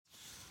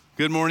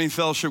Good morning,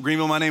 Fellowship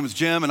Greenville. My name is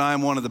Jim, and I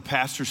am one of the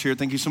pastors here.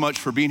 Thank you so much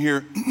for being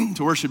here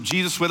to worship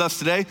Jesus with us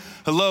today.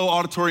 Hello,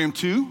 Auditorium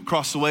 2,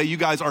 across the way. You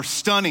guys are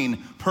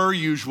stunning, per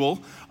usual.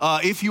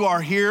 If you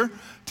are here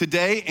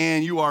today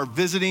and you are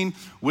visiting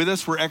with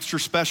us, we're extra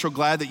special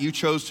glad that you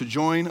chose to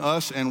join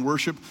us and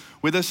worship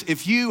with us.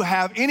 If you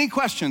have any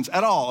questions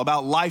at all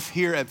about life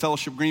here at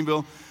Fellowship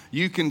Greenville,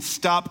 you can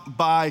stop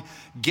by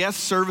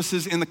guest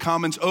services in the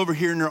Commons over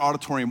here near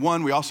Auditorium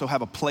 1. We also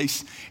have a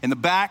place in the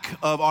back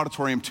of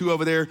Auditorium 2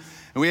 over there.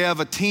 And we have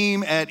a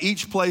team at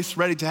each place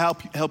ready to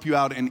help you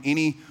out in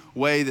any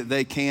way that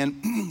they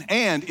can.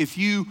 And if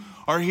you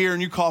are here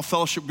and you call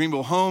Fellowship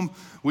Greenville home,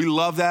 we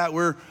love that.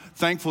 We're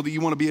thankful that you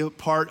want to be a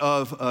part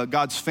of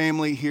God's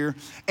family here.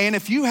 And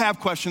if you have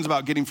questions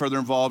about getting further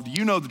involved,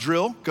 you know the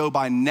drill. Go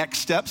by Next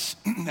Steps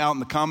out in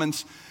the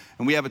Commons.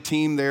 And we have a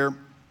team there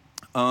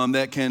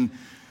that can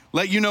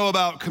let you know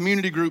about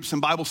community groups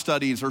and Bible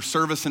studies or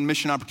service and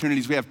mission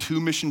opportunities. We have 2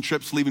 mission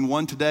trips, leaving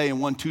one today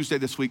and one Tuesday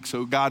this week.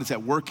 So God is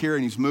at work here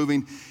and he's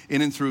moving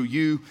in and through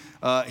you,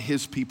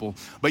 his people.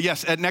 But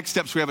yes, at Next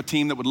Steps, we have a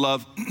team that would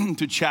love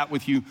to chat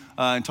with you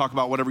and talk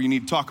about whatever you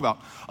need to talk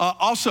about.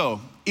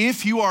 Also,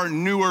 if you are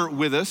newer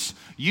with us,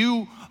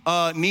 you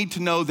need to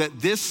know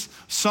that this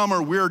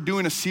summer we're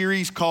doing a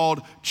series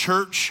called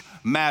Church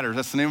Matters.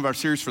 That's the name of our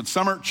series for the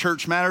summer,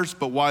 Church Matters.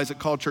 But why is it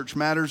called Church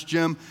Matters,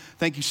 Jim?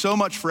 Thank you so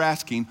much for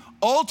asking.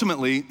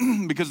 Ultimately,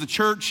 because the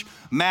church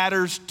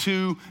matters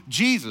to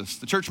Jesus.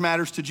 The church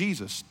matters to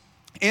Jesus.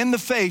 In the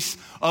face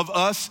of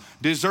us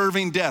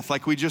deserving death,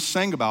 like we just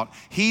sang about,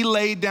 he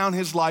laid down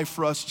his life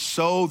for us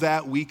so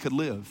that we could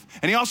live.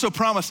 And he also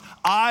promised,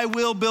 I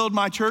will build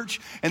my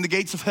church and the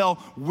gates of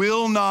hell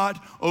will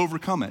not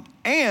overcome it.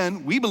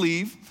 And we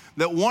believe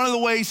that one of the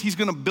ways he's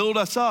gonna build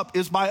us up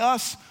is by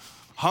us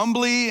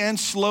humbly and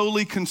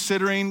slowly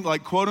considering,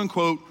 like, quote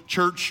unquote,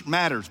 church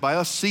matters, by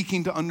us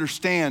seeking to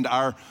understand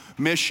our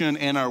mission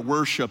and our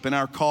worship and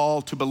our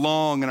call to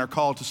belong and our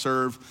call to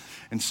serve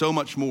and so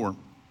much more.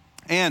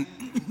 And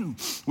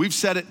we've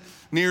said it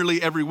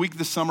nearly every week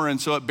this summer, and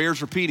so it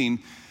bears repeating.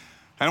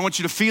 And I want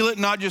you to feel it,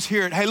 not just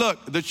hear it. Hey,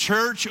 look, the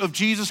Church of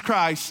Jesus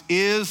Christ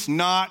is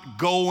not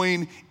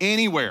going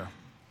anywhere.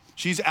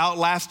 She's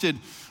outlasted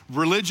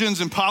religions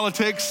and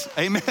politics.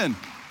 Amen.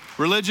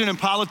 Religion and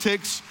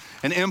politics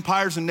and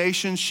empires and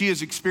nations. She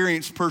has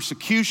experienced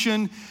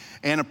persecution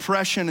and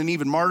oppression and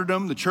even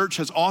martyrdom. The church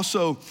has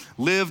also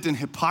lived in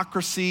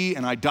hypocrisy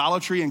and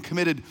idolatry and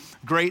committed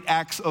great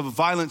acts of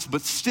violence,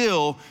 but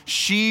still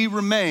she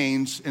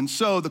remains. And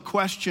so the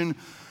question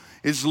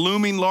is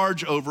looming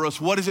large over us.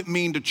 What does it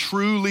mean to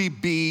truly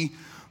be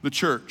the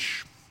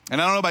church?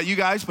 And I don't know about you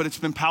guys, but it's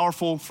been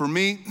powerful for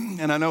me.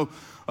 And I know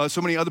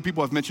so many other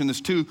people have mentioned this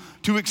too,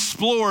 to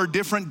explore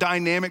different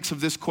dynamics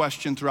of this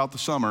question throughout the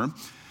summer.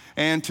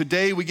 And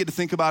today we get to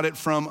think about it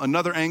from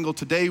another angle.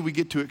 Today we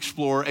get to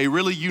explore a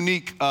really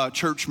unique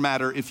church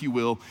matter, if you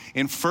will,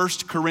 in 1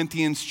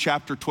 Corinthians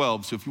chapter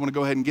 12. So if you want to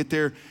go ahead and get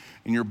there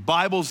in your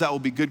Bibles, that will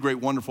be good, great,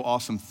 wonderful,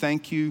 awesome.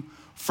 Thank you.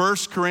 1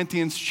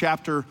 Corinthians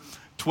chapter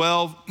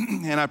 12,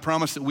 and I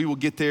promise that we will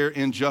get there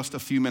in just a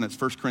few minutes.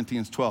 1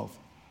 Corinthians 12.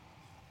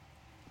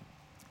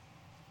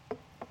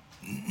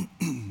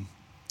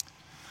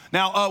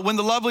 Now, when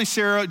the lovely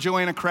Sarah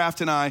Joanna Kraft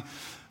and I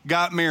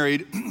got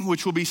married,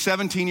 which will be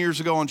 17 years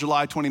ago on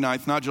July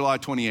 29th, not July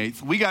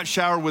 28th. We got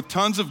showered with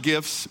tons of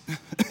gifts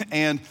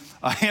and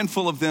a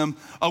handful of them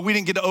we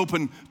didn't get to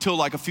open till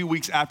like a few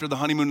weeks after the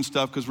honeymoon and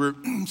stuff because we're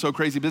so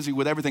crazy busy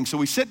with everything. So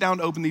we sit down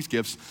to open these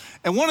gifts,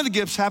 and one of the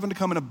gifts happened to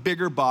come in a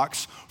bigger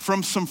box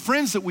from some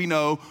friends that we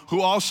know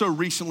who also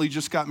recently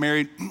just got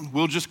married.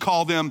 We'll just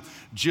call them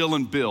Jill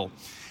and Bill.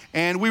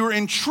 And we were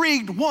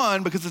intrigued,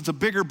 one, because it's a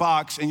bigger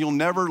box and you'll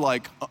never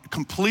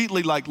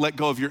completely let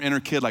go of your inner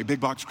kid, like big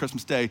box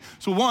Christmas Day.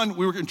 So one,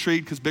 we were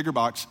intrigued because bigger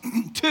box.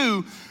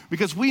 2,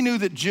 because we knew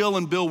that Jill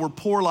and Bill were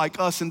poor like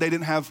us and they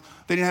didn't have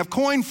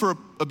coin for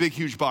a big,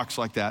 huge box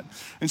like that.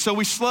 And so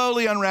we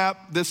slowly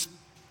unwrapped this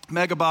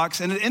mega box,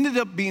 and it ended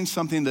up being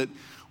something that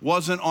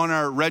wasn't on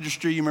our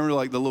registry. You remember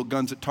like the little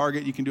guns at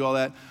Target, you can do all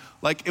that.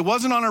 Like it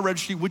wasn't on our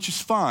registry, which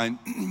is fine,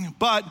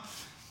 but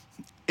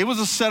it was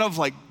a set of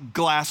like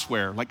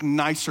glassware, like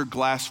nicer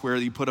glassware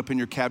that you put up in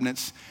your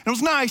cabinets. And it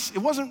was nice. It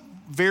wasn't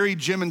very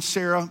Jim and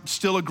Sarah,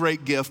 still a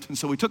great gift. And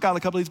so we took out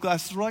a couple of these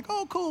glasses. We're like,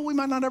 oh, cool, we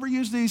might not ever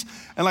use these.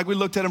 And like we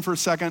looked at them for a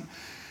second.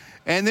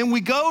 And then we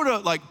go to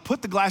like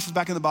put the glasses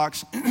back in the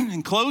box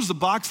and close the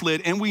box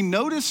lid. And we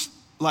notice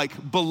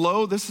like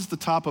below, this is the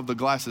top of the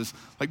glasses,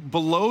 like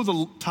below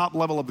the top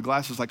level of the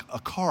glasses, like a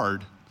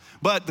card.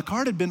 But the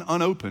card had been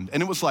unopened,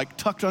 and it was like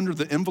tucked under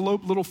the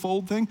envelope little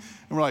fold thing.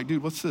 And we're like,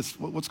 dude, what's this?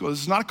 What's going on?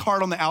 This is not a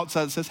card on the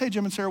outside that says, hey,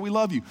 Jim and Sarah, we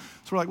love you.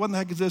 So we're like, what in the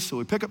heck is this? So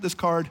we pick up this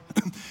card,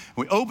 and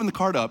we open the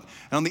card up,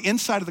 and on the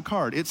inside of the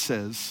card, it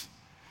says,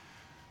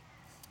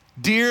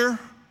 Dear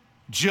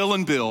Jill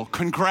and Bill,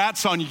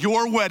 congrats on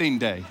your wedding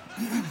day.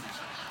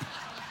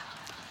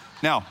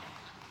 Now,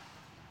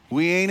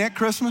 we ain't at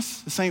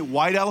Christmas. This ain't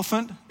white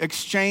elephant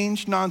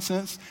exchange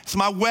nonsense. It's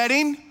my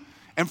wedding,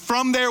 and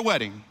from their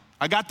wedding,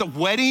 I got the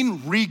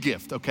wedding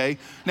re-gift, okay?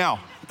 Now,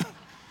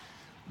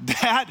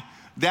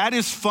 that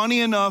is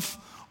funny enough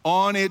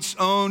on its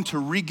own to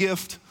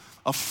regift.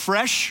 A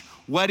fresh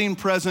wedding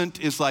present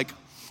is like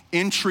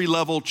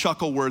entry-level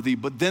chuckle-worthy,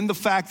 but then the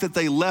fact that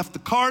they left the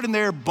card in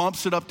there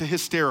bumps it up to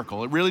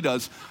hysterical. It really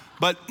does.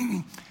 But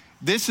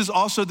this is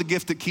also the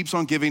gift that keeps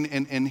on giving,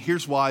 and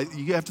here's why.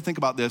 You have to think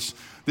about this.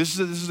 This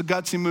is a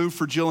gutsy move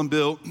for Jill and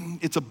Bill.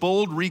 It's a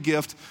bold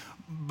regift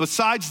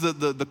besides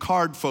the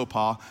card faux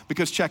pas,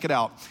 because check it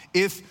out.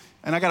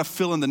 And I gotta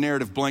fill in the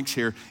narrative blanks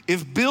here.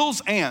 If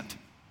Bill's aunt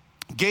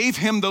gave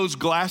him those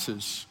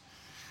glasses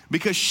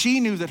because she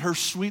knew that her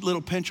sweet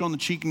little pinch on the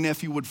cheek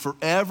nephew would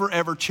forever,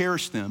 ever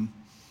cherish them,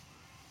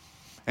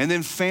 and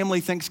then family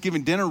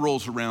Thanksgiving dinner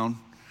rolls around,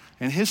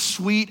 and his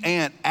sweet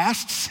aunt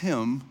asks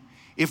him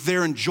if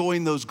they're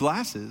enjoying those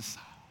glasses,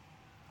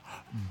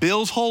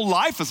 Bill's whole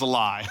life is a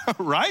lie,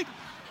 right?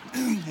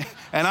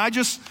 And I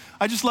just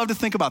love to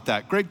think about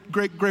that.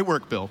 Great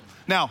work, Bill.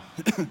 Now,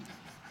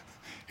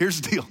 here's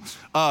the deal.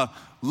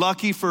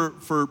 Lucky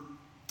for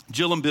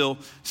Jill and Bill,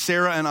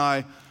 Sarah and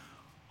I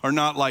are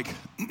not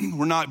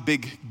we're not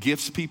big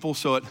gifts people,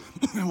 so it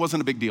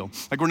wasn't a big deal.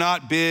 Like, we're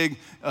not big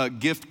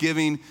gift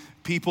giving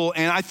people.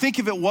 And I think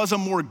if it was a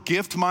more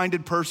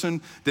gift-minded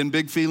person, then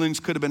big feelings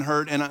could have been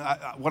hurt. And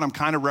what I'm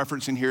kind of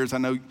referencing here is, I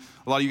know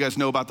a lot of you guys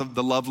know about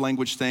the love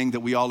language thing, that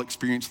we all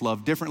experience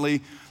love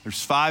differently.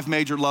 There's 5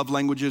 major love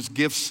languages: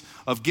 gifts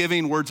of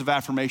giving, words of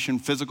affirmation,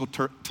 physical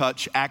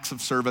touch, acts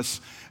of service,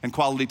 and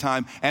quality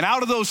time. And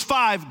out of those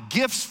 5,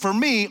 gifts for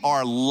me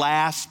are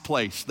last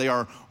place. They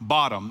are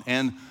bottom.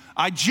 And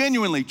I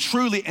genuinely,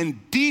 truly,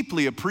 and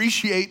deeply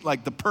appreciate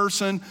the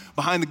person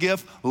behind the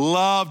gift.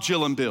 Love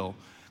Jill and Bill.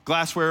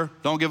 Glassware,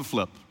 don't give a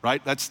flip,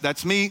 right?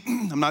 That's me.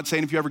 I'm not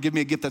saying if you ever give me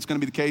a gift, that's gonna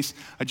be the case.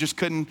 I just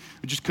couldn't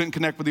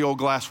connect with the old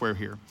glassware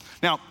here.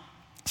 Now,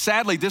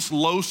 sadly, this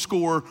low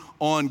score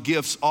on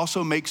gifts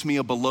also makes me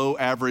a below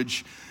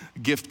average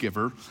gift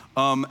giver.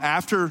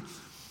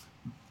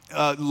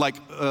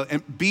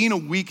 Being a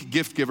weak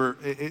gift giver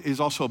is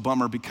also a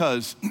bummer,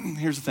 because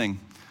here's the thing.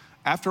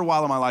 After a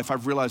while in my life,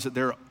 I've realized that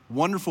there are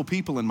wonderful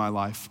people in my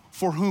life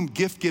for whom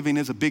gift giving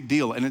is a big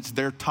deal, and it's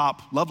their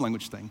top love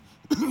language thing.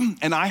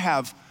 And I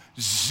have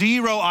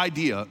zero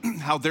idea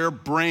how their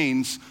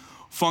brains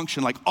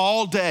function. Like,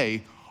 all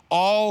day,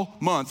 all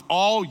month,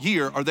 all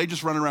year, are they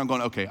just running around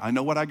going, okay, I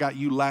know what I got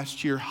you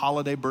last year,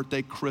 holiday,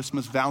 birthday,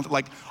 Christmas,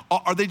 Valentine's.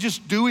 Are they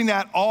just doing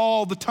that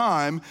all the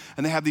time?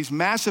 And they have these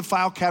massive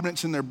file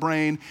cabinets in their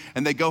brain,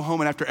 and they go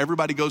home, and after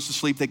everybody goes to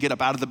sleep, they get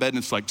up out of the bed, and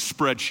it's like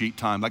spreadsheet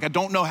time. I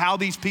don't know how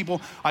these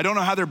people, I don't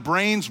know how their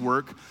brains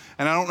work,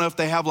 and I don't know if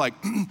they have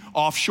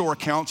offshore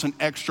accounts and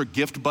extra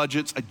gift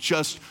budgets. I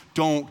just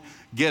don't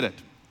get it.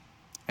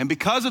 And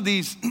because of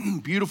these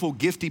beautiful,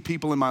 gifty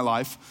people in my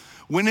life,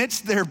 when it's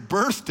their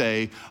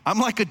birthday, I'm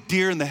like a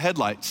deer in the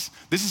headlights.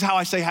 This is how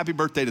I say happy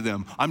birthday to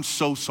them. I'm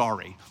so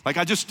sorry.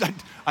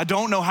 I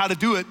don't know how to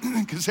do it,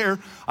 because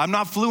I'm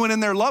not fluent in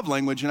their love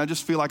language, and I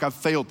just feel like I've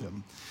failed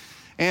them.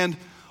 And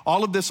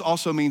all of this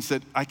also means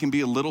that I can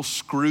be a little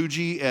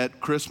Scroogey at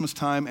Christmas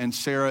time, and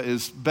Sarah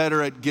is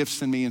better at gifts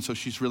than me, and so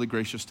she's really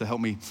gracious to help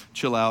me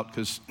chill out,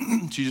 because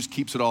she just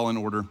keeps it all in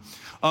order.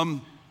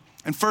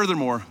 And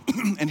furthermore,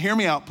 and hear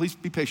me out, please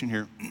be patient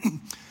here.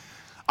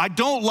 I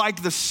don't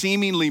like the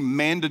seemingly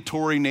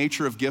mandatory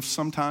nature of gifts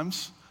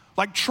sometimes.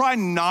 Try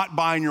not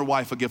buying your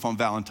wife a gift on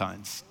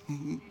Valentine's,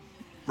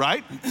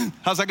 right?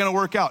 How's that gonna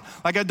work out?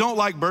 I don't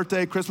like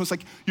birthday, Christmas.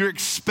 You're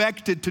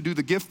expected to do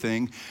the gift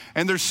thing,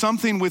 and there's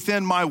something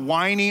within my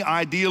whiny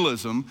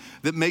idealism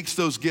that makes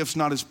those gifts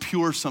not as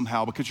pure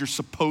somehow, because you're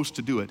supposed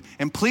to do it.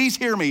 And please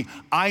hear me,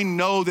 I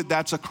know that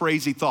that's a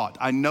crazy thought.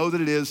 I know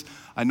that it is.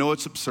 I know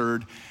it's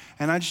absurd.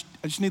 And I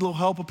just need a little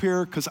help up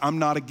here, because I'm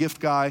not a gift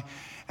guy,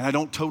 and I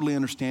don't totally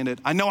understand it.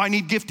 I know I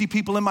need gifty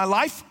people in my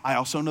life. I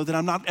also know that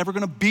I'm not ever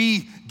gonna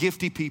be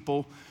gifty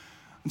people.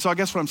 And so I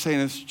guess what I'm saying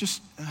is,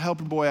 just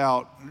help your boy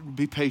out.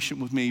 Be patient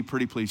with me,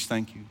 pretty please,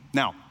 thank you.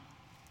 Now,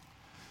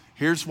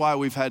 here's why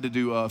we've had to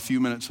do a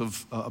few minutes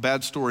of a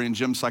bad story and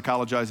Jim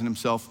psychologizing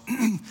himself,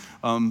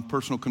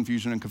 personal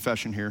confusion and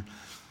confession here,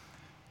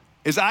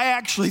 is I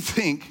actually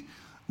think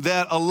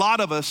that a lot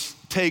of us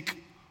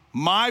take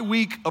my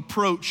weak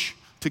approach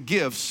to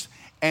gifts,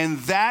 and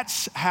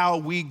that's how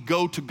we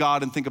go to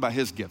God and think about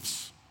his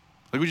gifts.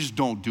 We just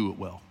don't do it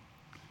well.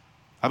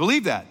 I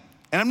believe that.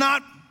 And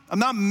I'm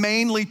not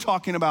mainly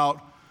talking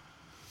about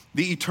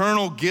the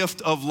eternal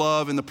gift of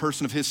love in the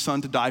person of his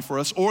son to die for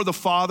us, or the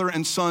Father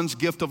and Son's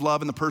gift of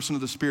love in the person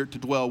of the Spirit to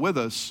dwell with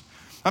us.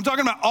 I'm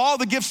talking about all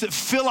the gifts that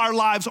fill our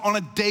lives on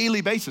a daily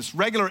basis,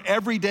 regular,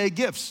 everyday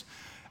gifts.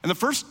 And the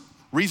first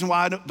reason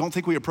why I don't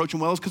think we approach them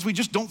well is because we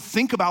just don't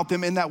think about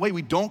them in that way.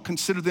 We don't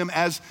consider them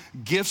as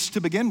gifts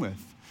to begin with.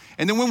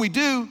 And then when we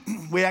do,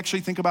 we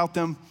actually think about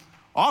them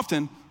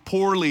often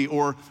poorly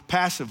or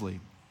passively.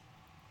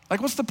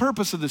 What's the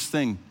purpose of this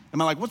thing?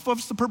 Am I like,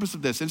 what's the purpose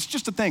of this? And it's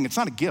just a thing, it's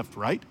not a gift,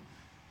 right?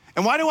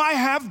 And why do I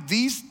have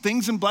these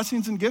things and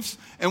blessings and gifts?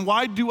 And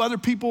why do other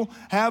people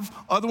have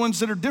other ones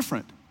that are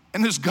different?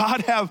 And does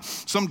God have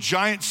some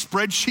giant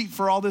spreadsheet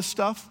for all this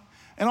stuff?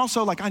 And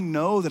also, like, I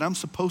know that I'm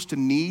supposed to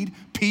need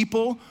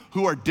people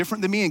who are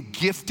different than me and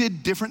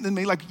gifted different than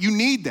me. Like, you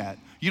need that.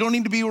 You don't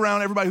need to be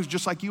around everybody who's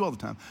just like you all the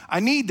time. I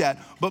need that.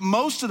 But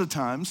most of the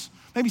times,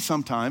 maybe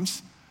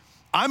sometimes,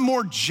 I'm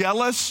more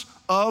jealous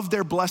of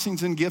their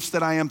blessings and gifts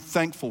than I am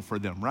thankful for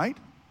them, right?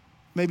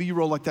 Maybe you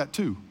roll like that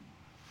too.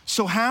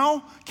 So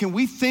how can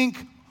we think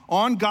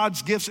on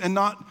God's gifts and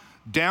not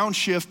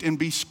downshift and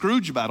be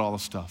Scrooge about all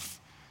this stuff?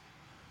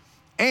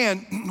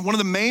 And one of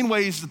the main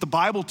ways that the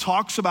Bible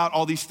talks about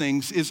all these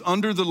things is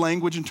under the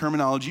language and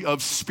terminology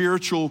of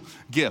spiritual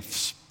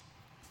gifts.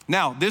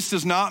 Now, this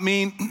does not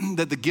mean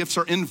that the gifts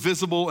are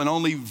invisible and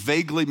only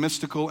vaguely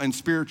mystical and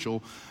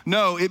spiritual.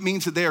 No, it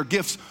means that they are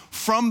gifts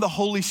from the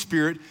Holy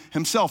Spirit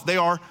himself. They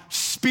are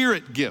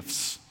spirit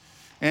gifts.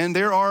 And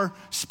there are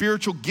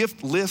spiritual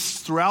gift lists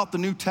throughout the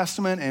New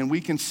Testament, and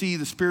we can see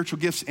the spiritual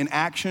gifts in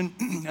action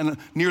in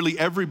nearly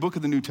every book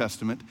of the New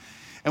Testament.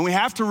 And we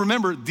have to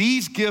remember,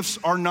 these gifts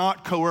are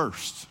not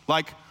coerced.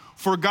 Like,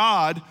 for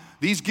God,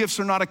 these gifts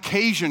are not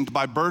occasioned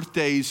by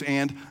birthdays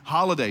and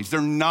holidays.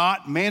 They're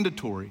not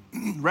mandatory.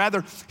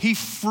 Rather, he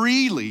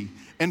freely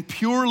and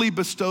purely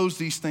bestows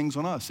these things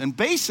on us. And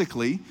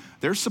basically,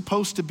 they're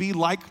supposed to be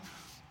like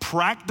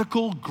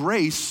practical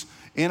grace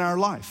in our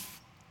life.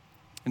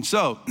 And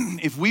so,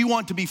 if we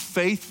want to be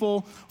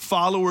faithful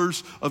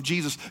followers of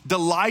Jesus,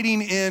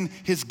 delighting in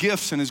his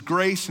gifts and his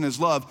grace and his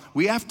love,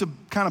 we have to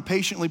kind of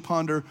patiently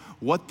ponder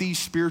what these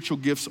spiritual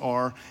gifts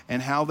are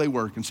and how they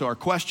work. And so our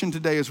question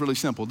today is really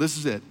simple. This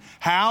is it.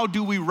 How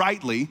do we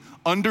rightly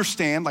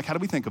understand, like how do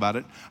we think about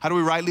it? How do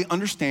we rightly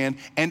understand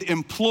and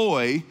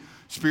employ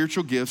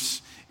spiritual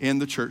gifts in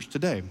the church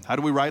today? How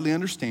do we rightly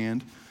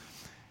understand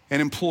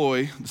and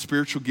employ the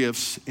spiritual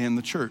gifts in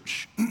the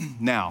church?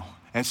 Now,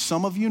 as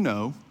some of you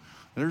know,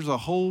 there's a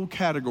whole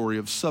category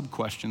of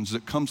sub-questions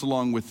that comes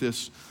along with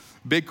this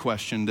big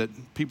question that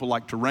people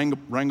like to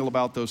wrangle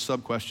about those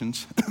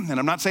sub-questions. And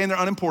I'm not saying they're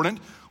unimportant.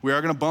 We are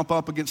going to bump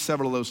up against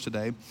several of those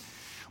today.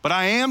 But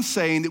I am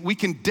saying that we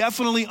can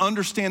definitely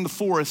understand the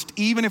forest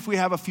even if we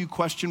have a few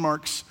question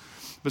marks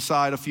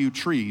beside a few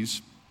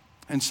trees.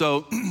 And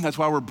so that's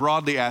why we're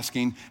broadly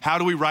asking, how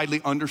do we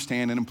rightly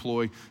understand and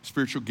employ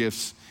spiritual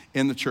gifts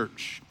in the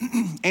church?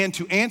 And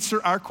to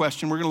answer our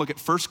question, we're going to look at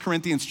 1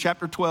 Corinthians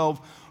chapter 12,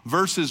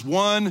 verses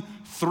 1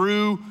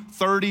 through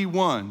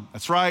 31.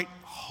 That's right,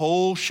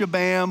 whole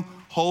shabam,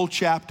 whole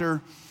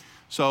chapter.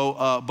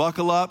 So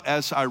buckle up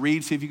as I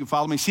read, see if you can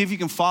follow me. See if you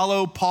can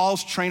follow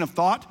Paul's train of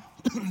thought.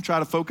 Try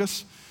to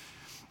focus.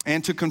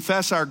 And to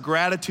confess our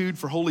gratitude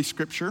for Holy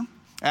Scripture.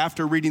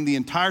 After reading the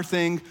entire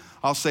thing,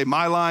 I'll say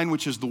my line,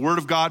 which is the word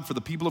of God for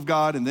the people of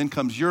God. And then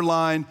comes your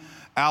line,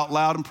 out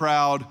loud and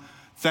proud.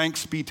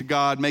 Thanks be to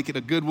God, make it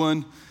a good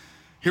one.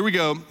 Here we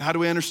go. How do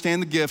we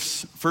understand the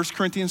gifts? 1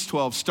 Corinthians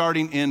 12,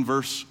 starting in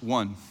verse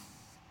 1.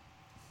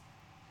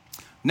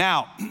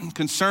 Now,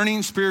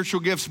 concerning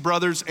spiritual gifts,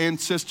 brothers and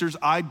sisters,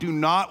 I do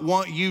not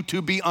want you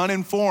to be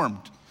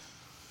uninformed.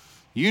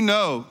 You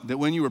know that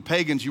when you were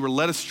pagans, you were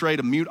led astray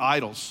to mute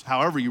idols,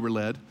 however you were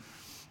led.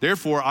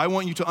 Therefore, I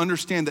want you to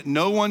understand that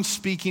no one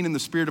speaking in the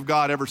Spirit of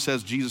God ever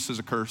says Jesus is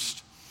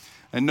accursed.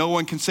 And no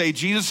one can say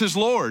Jesus is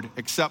Lord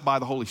except by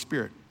the Holy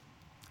Spirit.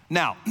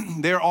 Now,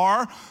 there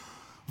are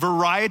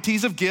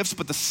varieties of gifts,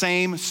 but the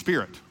same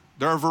Spirit.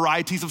 There are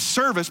varieties of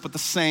service, but the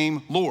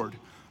same Lord.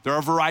 There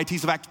are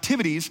varieties of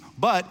activities,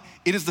 but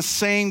it is the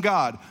same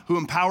God who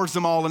empowers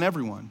them all and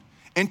everyone.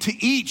 And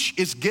to each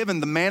is given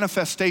the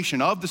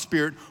manifestation of the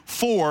Spirit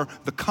for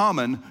the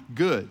common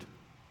good.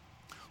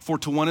 For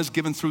to one is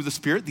given through the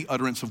Spirit the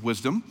utterance of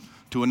wisdom,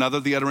 to another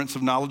the utterance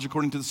of knowledge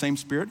according to the same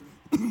Spirit,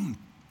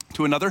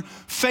 to another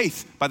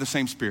faith by the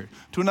same Spirit,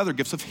 to another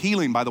gifts of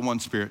healing by the one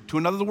Spirit, to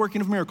another the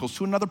working of miracles,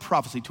 to another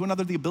prophecy, to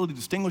another the ability to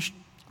distinguish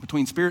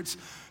between spirits,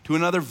 to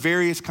another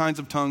various kinds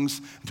of tongues,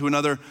 and to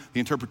another the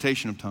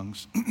interpretation of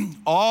tongues.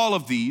 All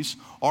of these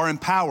are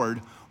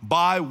empowered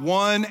by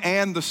one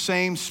and the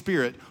same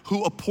Spirit,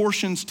 who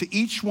apportions to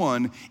each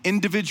one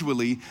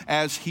individually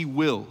as he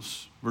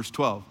wills. Verse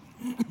 12.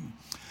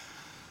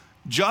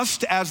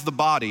 Just as the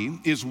body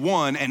is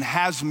one and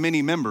has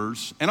many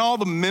members, and all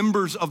the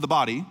members of the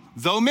body,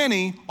 though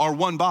many, are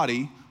one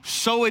body,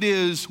 so it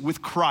is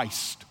with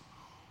Christ.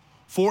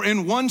 For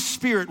in one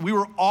Spirit we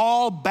were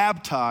all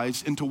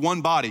baptized into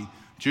one body,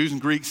 Jews and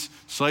Greeks,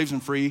 slaves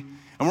and free,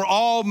 and we're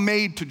all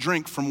made to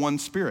drink from one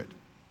Spirit.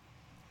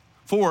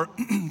 For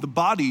the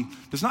body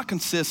does not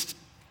consist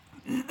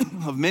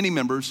of many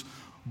members,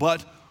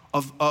 but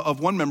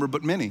of one member,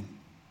 but many.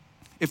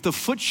 If the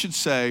foot should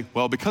say,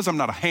 well, because I'm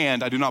not a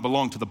hand, I do not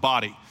belong to the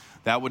body,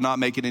 that would not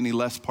make it any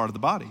less part of the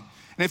body.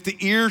 And if the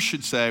ear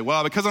should say,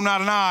 well, because I'm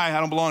not an eye, I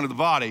don't belong to the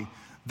body,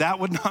 that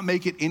would not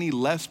make it any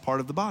less part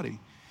of the body.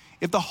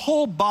 If the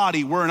whole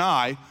body were an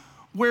eye,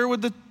 where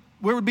would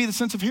be the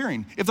sense of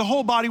hearing? If the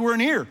whole body were an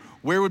ear,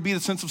 where would be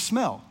the sense of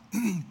smell?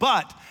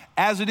 But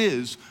as it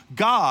is,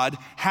 God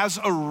has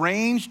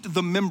arranged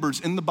the members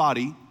in the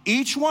body,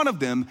 each one of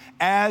them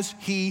as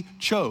he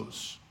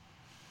chose.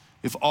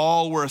 If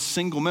all were a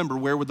single member,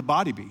 where would the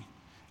body be?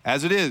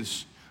 As it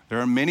is, there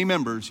are many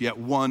members, yet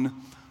one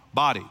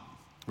body.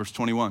 Verse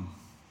 21.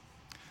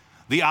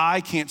 The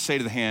eye can't say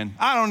to the hand,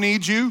 I don't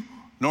need you,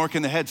 nor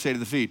can the head say to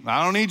the feet,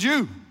 I don't need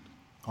you.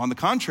 On the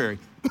contrary,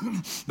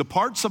 the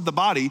parts of the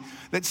body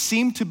that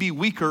seem to be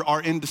weaker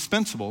are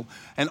indispensable,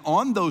 and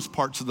on those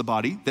parts of the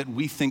body that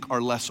we think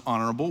are less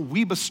honorable,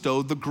 we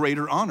bestow the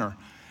greater honor.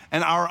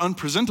 And our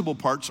unpresentable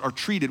parts are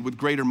treated with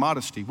greater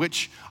modesty,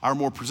 which our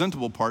more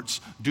presentable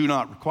parts do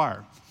not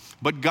require.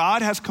 But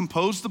God has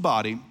composed the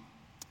body,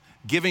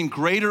 giving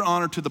greater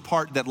honor to the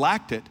part that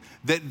lacked it,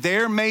 that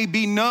there may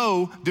be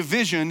no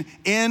division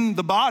in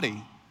the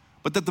body,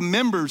 but that the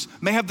members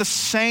may have the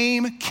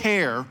same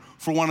care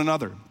for one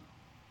another.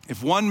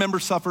 If one member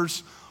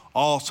suffers,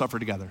 all suffer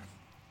together.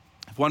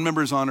 If one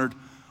member is honored,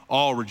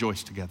 all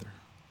rejoice together.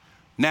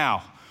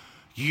 Now,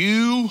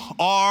 you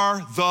are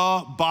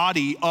the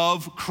body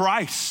of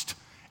Christ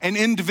and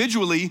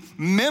individually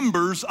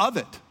members of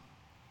it.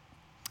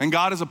 And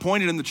God has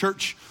appointed in the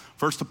church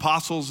first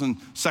apostles and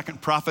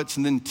second prophets,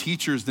 and then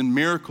teachers, then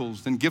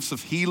miracles, then gifts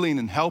of healing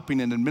and helping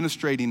and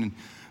administrating and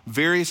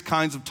various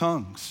kinds of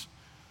tongues.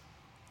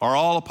 Are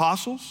all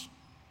apostles?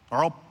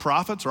 Are all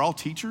prophets? Are all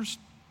teachers?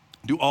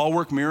 Do all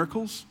work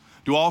miracles?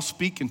 Do all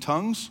speak in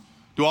tongues?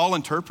 Do all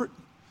interpret?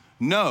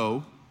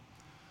 No,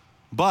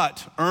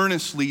 but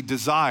earnestly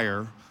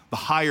desire the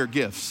higher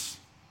gifts,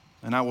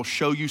 and I will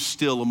show you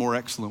still a more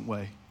excellent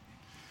way.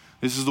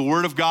 This is the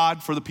word of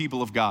God for the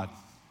people of God.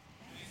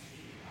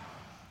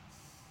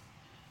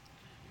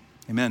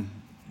 Amen.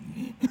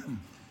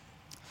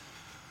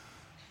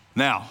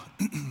 Now,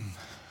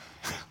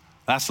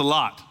 that's a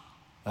lot.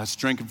 That's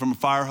drinking from a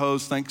fire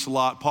hose. Thanks a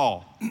lot,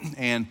 Paul.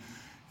 And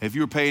if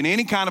you were paying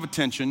any kind of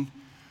attention,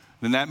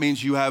 then that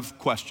means you have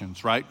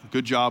questions, right?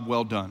 Good job,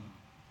 well done.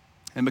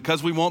 And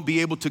because we won't be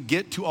able to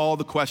get to all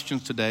the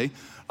questions today,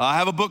 I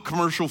have a book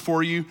commercial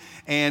for you,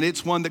 and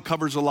it's one that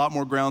covers a lot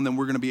more ground than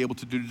we're going to be able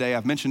to do today.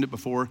 I've mentioned it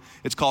before.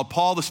 It's called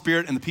Paul, the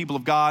Spirit, and the People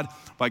of God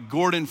by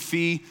Gordon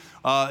Fee.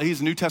 He's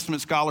a New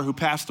Testament scholar who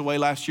passed away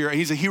last year.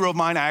 He's a hero of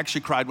mine. I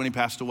actually cried when he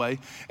passed away.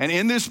 And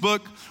in this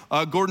book,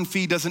 Gordon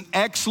Fee does an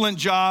excellent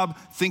job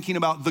thinking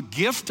about the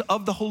gift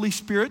of the Holy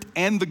Spirit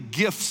and the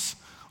gifts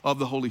of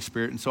the Holy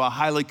Spirit. And so I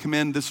highly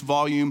commend this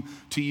volume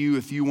to you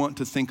if you want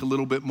to think a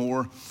little bit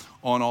more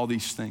on all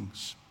these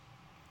things.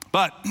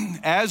 But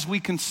as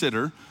we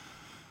consider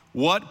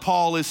what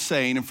Paul is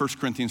saying in 1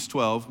 Corinthians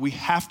 12, we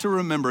have to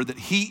remember that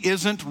he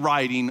isn't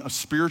writing a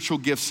spiritual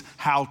gifts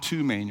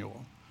how-to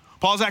manual.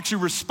 Paul's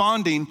actually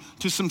responding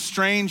to some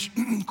strange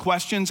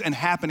questions and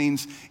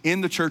happenings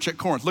in the church at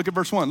Corinth. Look at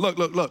verse 1.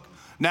 Look.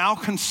 Now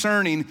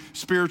concerning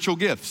spiritual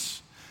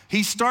gifts.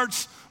 He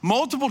starts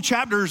multiple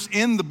chapters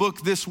in the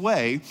book this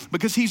way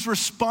because he's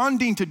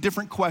responding to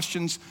different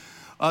questions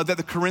that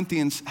the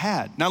Corinthians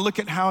had. Now look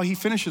at how he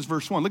finishes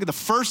verse 1. Look at the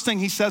first thing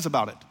he says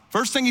about it.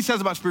 First thing he says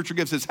about spiritual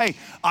gifts is, hey,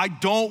 I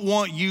don't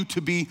want you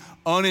to be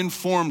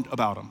uninformed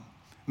about them.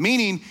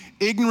 Meaning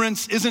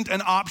ignorance isn't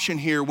an option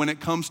here when it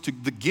comes to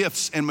the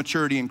gifts and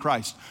maturity in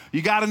Christ.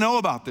 You gotta know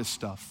about this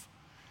stuff.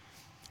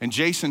 And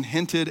Jason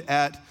hinted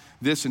at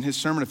this in his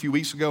sermon a few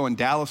weeks ago, and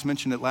Dallas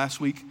mentioned it last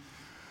week.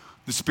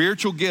 The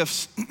spiritual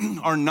gifts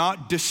are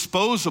not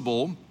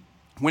disposable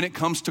when it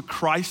comes to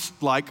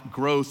Christ-like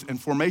growth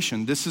and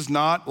formation. This is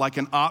not like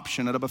an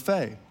option at a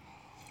buffet.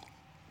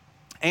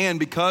 And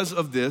because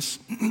of this,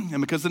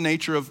 and because of the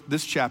nature of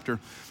this chapter,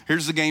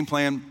 here's the game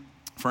plan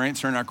for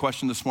answering our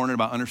question this morning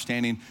about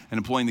understanding and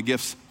employing the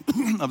gifts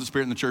of the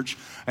Spirit in the church.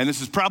 And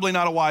this is probably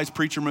not a wise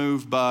preacher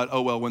move, but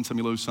oh well, win some,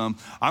 you lose some.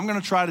 I'm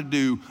gonna try to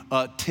do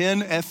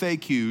 10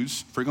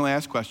 FAQs, frequently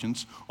asked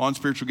questions, on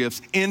spiritual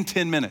gifts in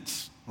 10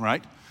 minutes,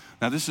 right?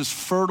 Now this is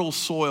fertile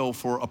soil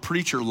for a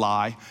preacher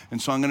lie, and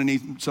so I'm gonna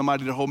need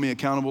somebody to hold me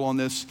accountable on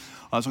this. So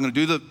I'm gonna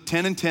do the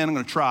 10 and 10, I'm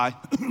gonna try,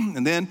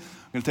 and then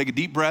I'm gonna take a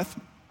deep breath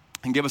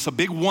and give us a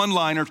big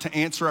one-liner to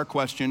answer our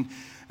question,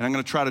 and I'm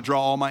gonna try to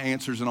draw all my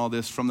answers and all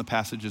this from the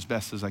passage as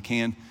best as I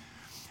can.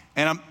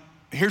 And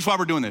here's why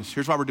we're doing this.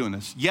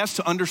 Yes,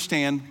 to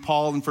understand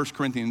Paul in 1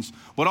 Corinthians,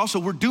 but also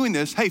we're doing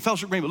this, hey,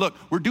 Fellowship Rainbow, look,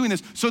 we're doing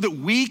this so that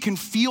we can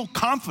feel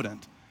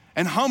confident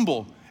and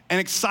humble and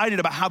excited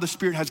about how the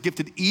Spirit has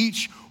gifted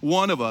each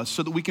one of us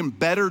so that we can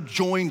better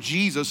join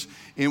Jesus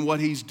in what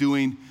he's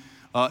doing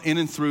in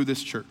and through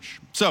this church.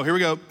 So here we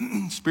go.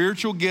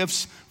 Spiritual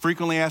gifts,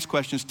 frequently asked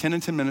questions, 10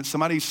 and 10 minutes.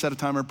 Somebody set a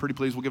timer, pretty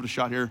please. We'll give it a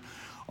shot here.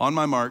 On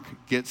my mark,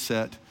 get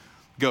set,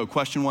 go.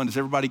 Question 1, does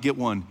everybody get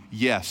one?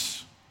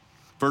 Yes.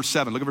 Verse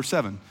 7, look at verse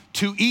 7.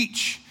 To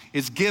each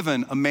is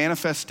given a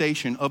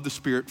manifestation of the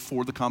Spirit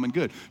for the common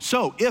good.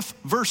 So if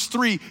verse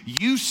 3,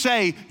 you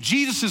say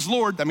Jesus is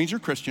Lord, that means you're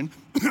Christian.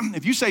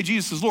 If you say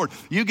Jesus is Lord,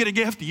 you get a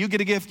gift, you get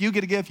a gift, you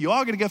get a gift, you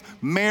all get a gift.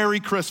 Merry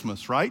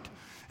Christmas, right?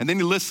 And then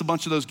he lists a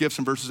bunch of those gifts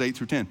in verses 8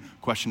 through 10.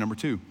 Question number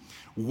 2,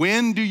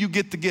 when do you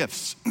get the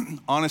gifts?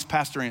 Honest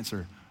pastor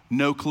answer,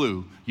 no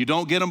clue. You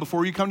don't get them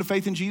before you come to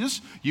faith in Jesus.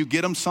 You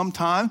get them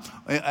sometime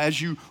as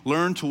you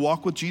learn to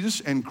walk with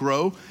Jesus and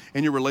grow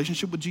in your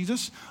relationship with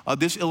Jesus.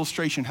 This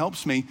illustration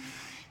helps me.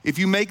 If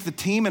you make the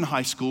team in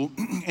high school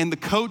and the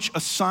coach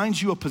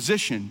assigns you a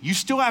position, you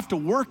still have to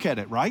work at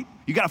it, right?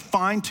 You gotta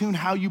fine tune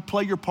how you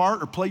play your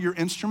part or play your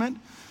instrument.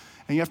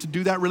 and you have to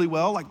do that really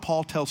well. Like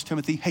Paul tells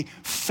Timothy, hey,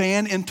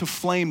 fan into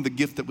flame the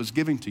gift that was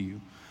given to you.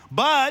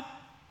 But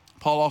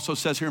Paul also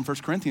says here in 1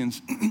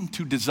 Corinthians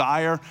to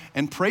desire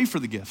and pray for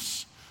the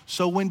gifts.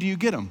 So when do you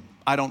get them?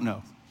 I don't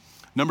know.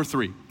 Number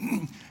 3,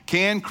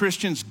 can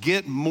Christians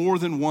get more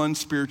than one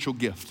spiritual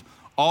gift?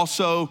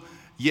 Also,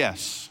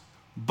 yes.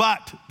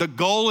 But the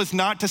goal is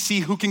not to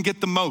see who can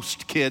get the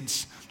most,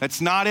 kids. That's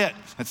not it.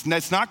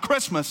 That's not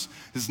Christmas.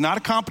 This is not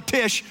a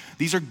competition.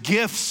 These are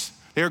gifts.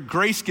 They're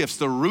grace gifts.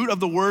 The root of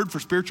the word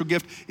for spiritual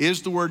gift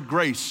is the word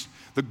grace.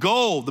 The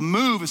goal, the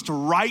move is to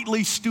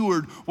rightly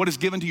steward what is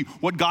given to you.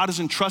 What God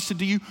has entrusted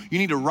to you, you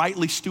need to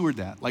rightly steward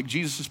that, like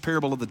Jesus'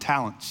 parable of the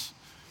talents.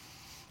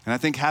 And I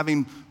think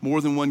having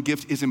more than one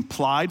gift is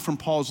implied from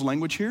Paul's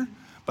language here.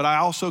 But I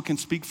also can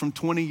speak from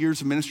 20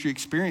 years of ministry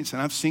experience,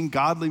 and I've seen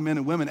godly men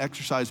and women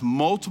exercise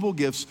multiple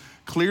gifts,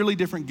 clearly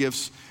different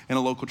gifts in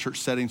a local church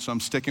setting. So I'm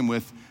sticking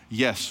with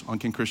yes on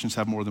can Christians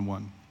have more than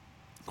one.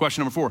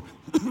 Question number 4,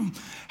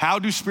 how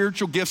do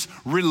spiritual gifts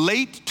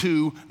relate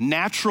to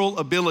natural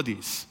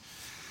abilities?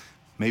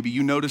 Maybe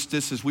you noticed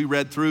this as we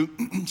read through.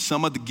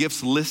 Some of the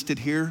gifts listed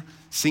here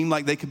seem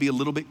like they could be a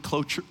little bit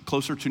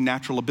closer to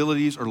natural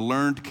abilities or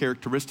learned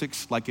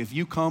characteristics. Like if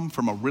you come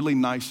from a really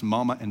nice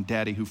mama and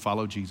daddy who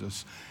follow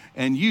Jesus,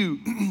 and you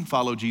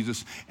follow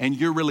Jesus, and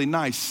you're really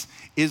nice,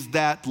 is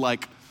that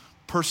like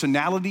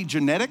personality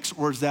genetics,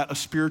 or is that a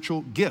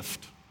spiritual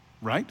gift,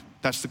 right?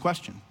 That's the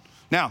question.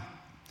 Now,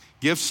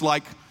 gifts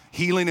like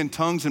healing in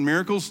tongues and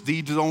miracles,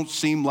 these don't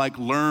seem like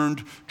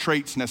learned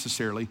traits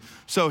necessarily.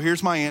 So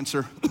here's my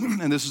answer,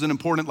 and this is an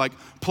important like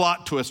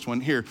plot twist one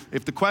here.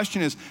 If the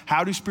question is,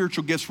 how do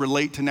spiritual gifts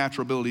relate to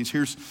natural abilities?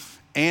 Here's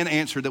an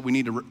answer that we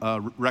need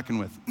to reckon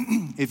with.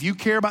 If you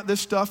care about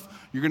this stuff,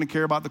 you're gonna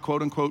care about the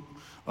quote unquote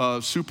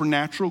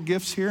supernatural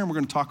gifts here, and we're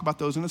gonna talk about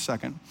those in a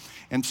second.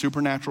 And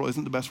supernatural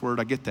isn't the best word,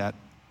 I get that.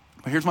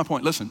 But here's my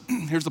point, listen,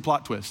 here's the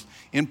plot twist.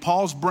 In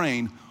Paul's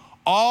brain,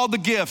 all the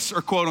gifts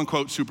are quote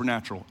unquote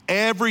supernatural.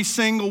 Every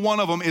single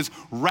one of them is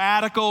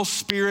radical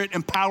spirit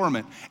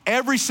empowerment.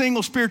 Every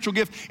single spiritual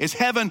gift is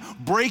heaven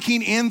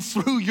breaking in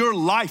through your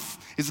life.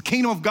 Is the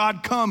kingdom of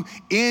God come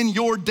in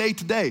your day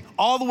to day,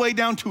 all the way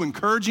down to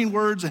encouraging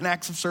words and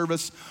acts of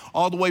service,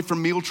 all the way from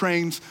meal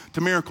trains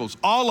to miracles,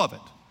 all of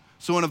it.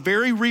 So in a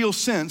very real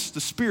sense, the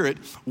Spirit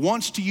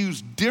wants to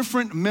use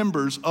different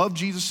members of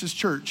Jesus'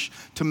 church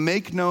to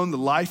make known the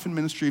life and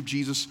ministry of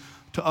Jesus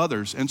to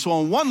others. And so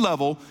on one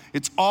level,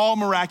 it's all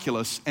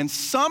miraculous, and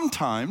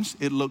sometimes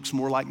it looks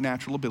more like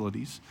natural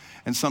abilities,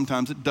 and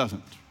sometimes it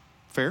doesn't.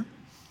 Fair?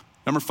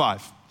 Number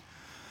 5,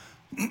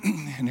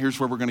 and here's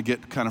where we're gonna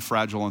get kind of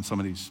fragile on some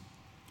of these.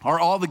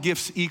 Are all the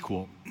gifts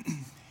equal?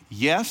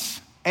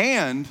 Yes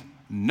and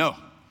no.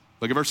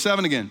 Look at verse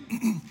 7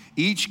 again.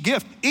 Each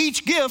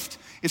gift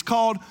is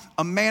called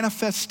a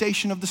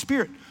manifestation of the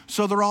Spirit.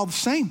 So they're all the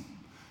same.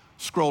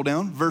 Scroll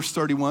down, verse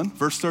 31.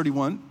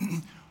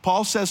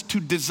 Paul says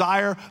to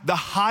desire the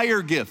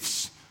higher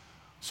gifts.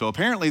 So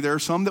apparently there are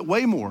some that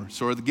weigh more.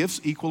 So are the gifts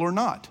equal or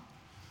not?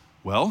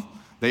 Well,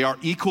 they are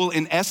equal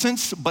in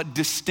essence, but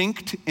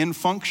distinct in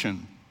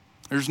function.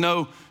 There's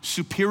no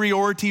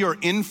superiority or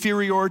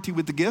inferiority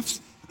with the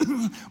gifts,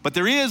 but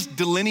there is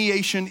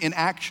delineation in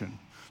action.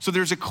 So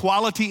there's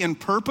equality in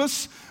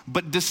purpose,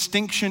 but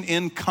distinction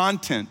in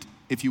content,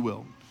 if you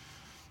will.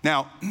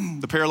 Now,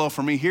 the parallel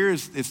for me here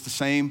is it's the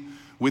same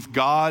with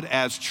God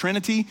as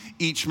Trinity.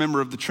 Each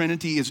member of the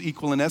Trinity is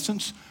equal in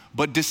essence,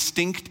 but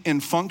distinct in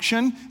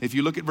function. If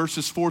you look at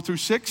verses 4 through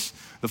 6,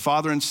 the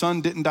Father and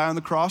Son didn't die on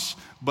the cross,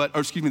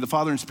 the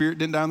Father and Spirit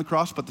didn't die on the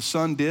cross, but the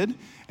Son did.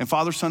 And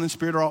Father, Son, and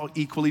Spirit are all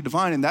equally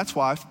divine. And that's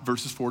why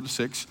verses 4 to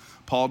 6,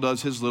 Paul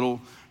does his little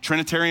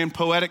Trinitarian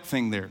poetic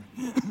thing there.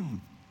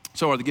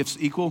 So are the gifts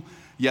equal?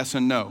 Yes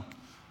and no.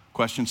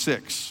 Question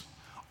 6,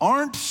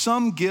 aren't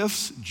some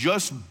gifts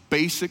just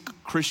basic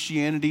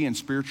Christianity and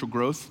spiritual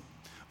growth?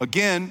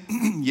 Again,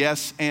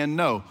 yes and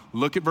no.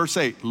 Look at verse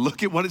 8.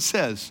 Look at what it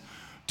says.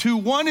 To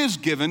one is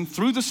given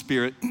through the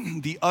Spirit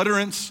the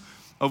utterance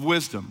of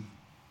wisdom.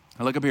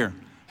 Now look up here.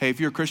 Hey, if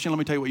you're a Christian, let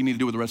me tell you what you need to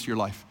do with the rest of your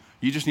life.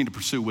 You just need to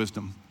pursue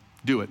wisdom.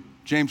 Do it.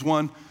 James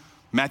 1,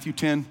 Matthew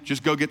 10,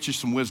 just go get you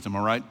some wisdom,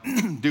 all right?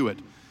 Do it.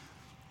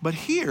 But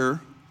here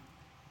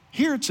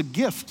it's a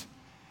gift.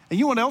 And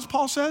you know what else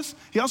Paul says?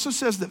 He also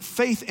says that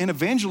faith and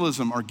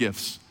evangelism are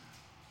gifts.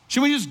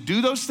 Should we just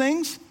do those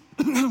things?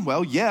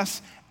 Well,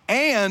 yes.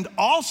 And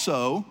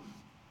also,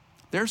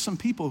 there are some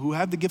people who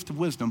have the gift of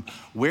wisdom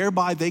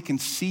whereby they can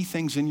see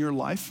things in your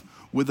life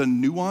with a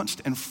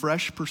nuanced and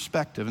fresh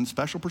perspective and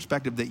special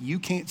perspective that you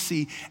can't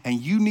see,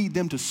 and you need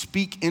them to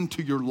speak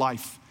into your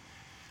life.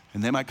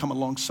 And they might come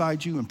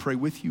alongside you and pray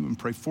with you and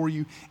pray for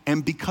you.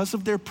 And because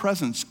of their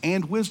presence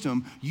and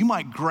wisdom, you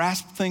might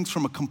grasp things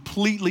from a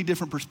completely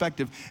different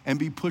perspective and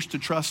be pushed to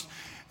trust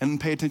and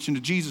pay attention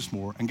to Jesus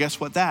more. And guess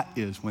what that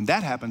is? When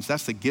that happens,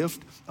 that's the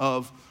gift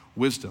of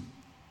wisdom.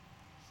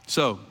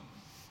 So,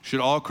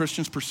 should all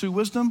Christians pursue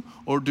wisdom,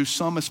 or do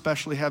some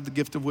especially have the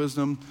gift of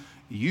wisdom?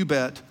 You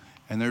bet.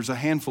 And there's a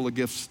handful of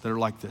gifts that are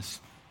like this.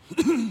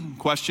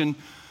 Question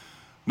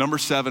Number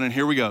 7, and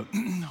here we go.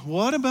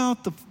 What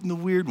about the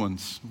weird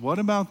ones? What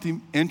about the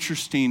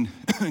interesting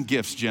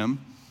gifts, Jim?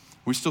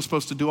 We still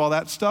supposed to do all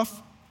that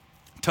stuff?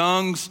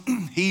 Tongues,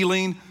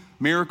 healing,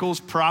 miracles,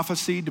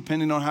 prophecy,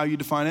 depending on how you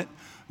define it.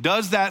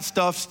 Does that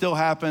stuff still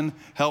happen?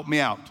 Help me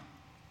out.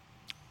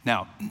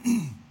 Now,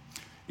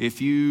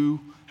 if you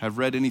have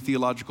read any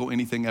theological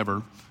anything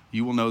ever,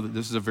 you will know that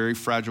this is a very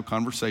fragile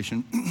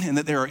conversation and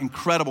that there are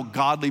incredible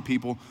godly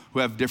people who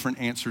have different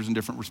answers and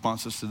different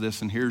responses to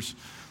this. And here's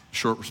a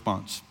short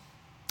response.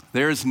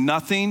 There is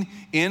nothing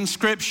in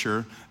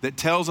Scripture that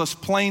tells us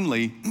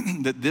plainly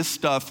that this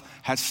stuff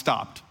has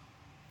stopped.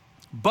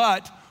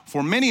 But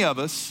for many of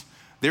us,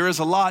 there is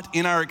a lot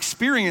in our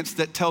experience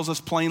that tells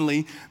us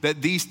plainly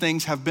that these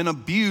things have been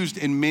abused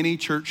in many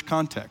church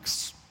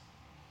contexts.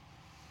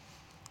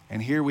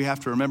 And here we have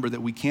to remember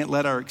that we can't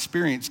let our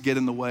experience get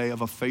in the way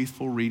of a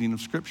faithful reading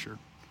of Scripture.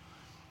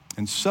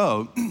 And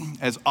so,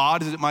 as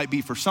odd as it might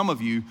be for some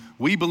of you,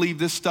 we believe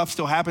this stuff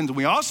still happens. And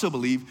we also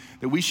believe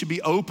that we should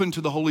be open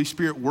to the Holy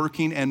Spirit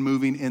working and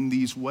moving in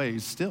these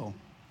ways still.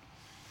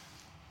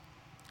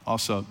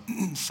 Also,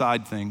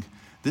 side thing,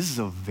 this is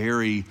a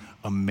very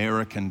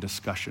American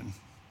discussion.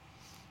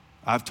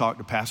 I've talked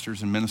to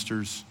pastors and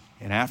ministers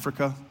in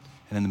Africa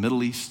and in the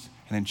Middle East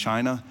and in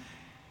China,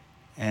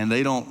 and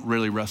they don't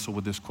really wrestle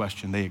with this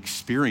question. They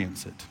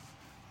experience it,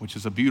 which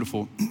is a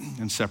beautiful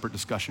and separate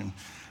discussion.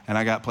 And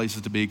I got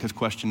places to be because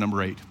question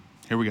number 8.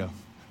 Here we go.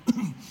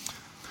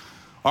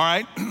 All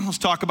right, let's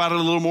talk about it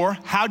a little more.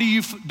 How do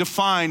you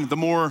define the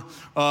more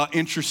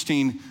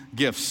interesting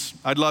gifts?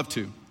 I'd love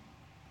to.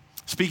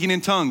 Speaking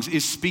in tongues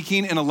is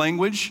speaking in a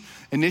language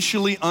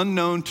initially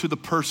unknown to the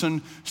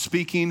person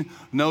speaking.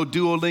 No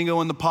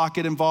Duolingo in the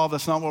pocket involved.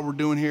 That's not what we're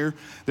doing here.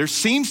 There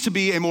seems to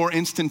be a more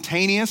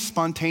instantaneous,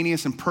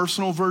 spontaneous, and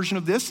personal version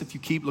of this if you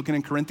keep looking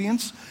in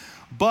Corinthians.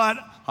 But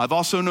I've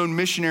also known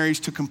missionaries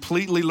to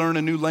completely learn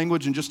a new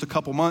language in just a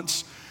couple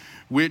months,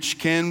 which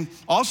can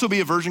also be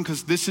a version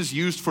because this is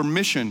used for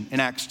mission in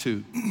Acts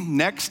 2.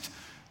 Next,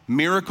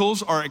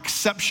 miracles are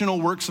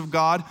exceptional works of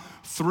God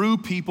through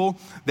people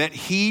that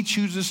he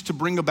chooses to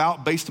bring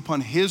about based upon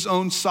his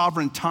own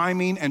sovereign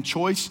timing and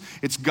choice.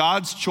 It's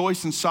God's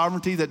choice and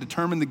sovereignty that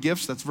determine the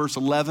gifts. That's verse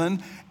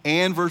 11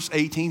 and verse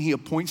 18. He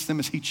appoints them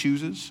as he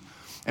chooses.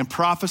 And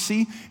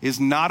prophecy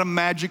is not a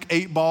magic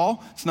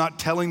 8-ball. It's not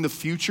telling the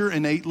future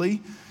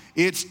innately.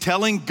 It's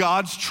telling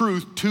God's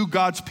truth to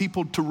God's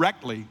people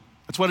directly.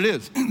 That's what it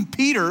is.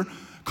 Peter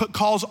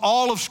calls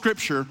all of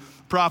Scripture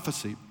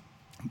prophecy.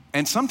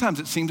 And sometimes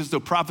it seems as though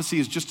prophecy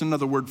is just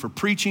another word for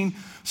preaching.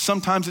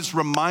 Sometimes it's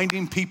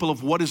reminding people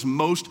of what is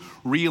most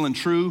real and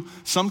true.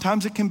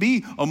 Sometimes it can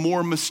be a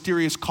more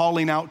mysterious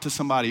calling out to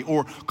somebody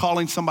or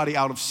calling somebody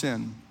out of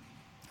sin.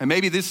 And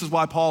maybe this is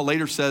why Paul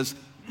later says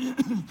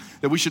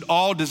that we should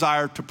all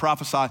desire to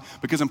prophesy,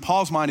 because in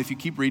Paul's mind, if you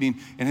keep reading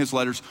in his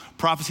letters,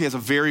 prophecy has a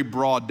very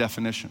broad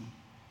definition.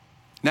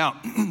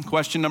 Now,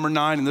 question number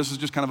 9, and this is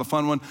just kind of a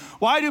fun one.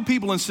 Why do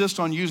people insist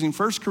on using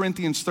 1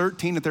 Corinthians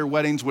 13 at their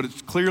weddings when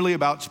it's clearly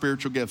about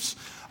spiritual gifts?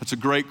 That's a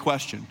great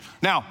question.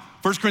 Now,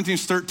 1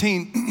 Corinthians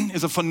 13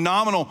 is a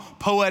phenomenal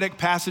poetic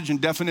passage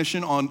and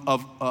definition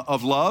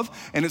of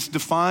love, and it's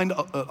defined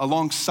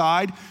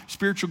alongside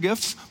spiritual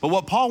gifts. But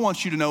what Paul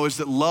wants you to know is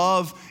that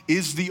love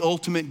is the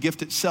ultimate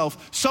gift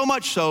itself, so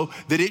much so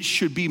that it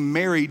should be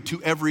married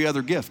to every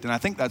other gift. And I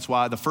think that's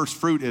why the first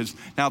fruit is,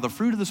 now the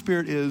fruit of the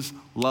Spirit is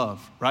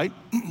love, right?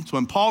 So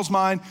in Paul's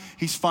mind,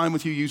 he's fine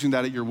with you using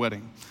that at your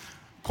wedding.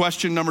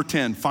 Question number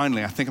 10,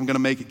 finally, I think I'm gonna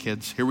make it,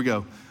 kids. Here we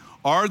go.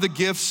 Are the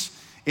gifts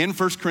in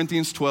 1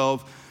 Corinthians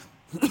 12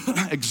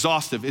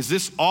 exhaustive? Is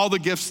this all the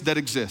gifts that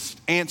exist?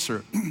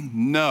 Answer,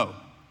 no.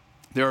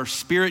 There are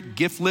spirit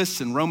gift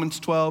lists in Romans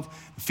 12,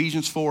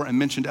 Ephesians 4, and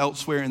mentioned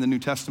elsewhere in the New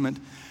Testament.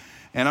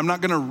 And I'm not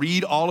gonna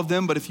read all of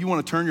them, but if you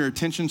wanna turn your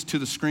attentions to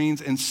the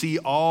screens and see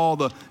all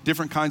the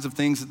different kinds of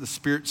things that the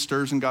Spirit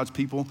stirs in God's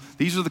people,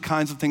 these are the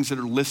kinds of things that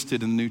are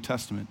listed in the New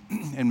Testament.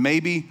 And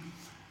maybe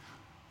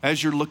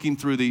as you're looking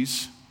through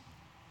these,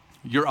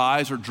 your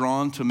eyes are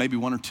drawn to maybe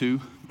one or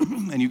two,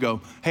 and you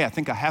go, hey, I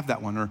think I have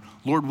that one. Or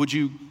Lord,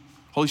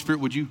 Holy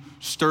Spirit, would you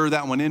stir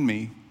that one in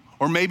me?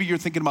 Or maybe you're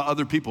thinking about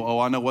other people. Oh,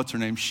 I know what's her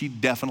name. She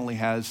definitely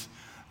has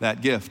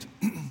that gift.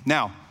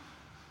 Now,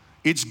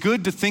 it's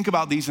good to think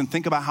about these and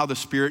think about how the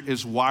Spirit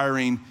is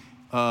wiring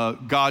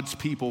God's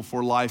people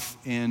for life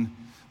in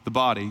the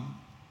body.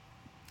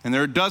 And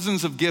there are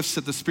dozens of gifts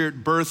that the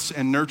Spirit births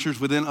and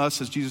nurtures within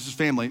us as Jesus'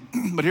 family.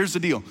 But here's the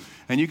deal.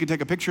 And you can take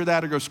a picture of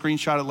that or go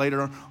screenshot it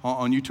later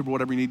on YouTube or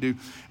whatever you need to do.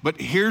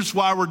 But here's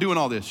why we're doing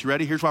all this. You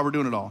ready? Here's why we're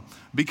doing it all.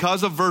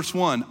 Because of verse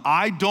 1,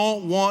 I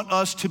don't want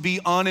us to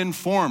be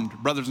uninformed,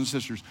 brothers and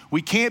sisters.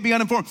 We can't be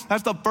uninformed.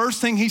 That's the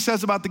first thing he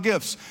says about the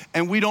gifts.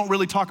 And we don't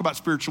really talk about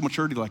spiritual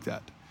maturity like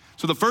that.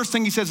 So the first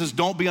thing he says is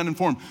don't be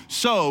uninformed.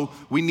 So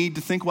we need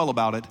to think well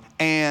about it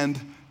and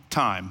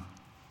time.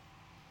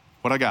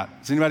 What I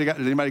got? Did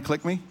anybody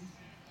click me?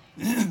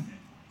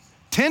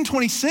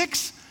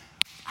 10:26?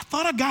 I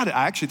thought I got it.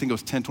 I actually think it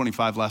was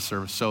 10:25 last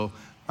service, so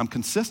I'm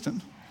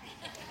consistent.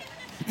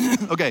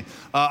 Okay,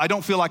 I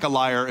don't feel like a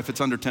liar if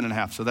it's under 10 and a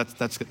half, so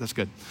that's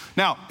good.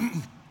 Now,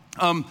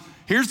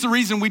 here's the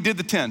reason we did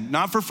the 10,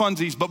 not for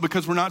funsies, but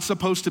because we're not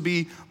supposed to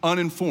be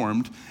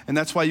uninformed, and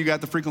that's why you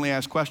got the frequently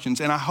asked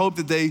questions, and I hope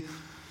that they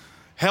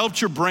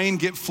helped your brain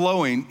get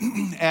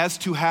flowing as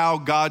to how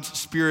God's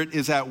Spirit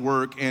is at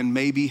work and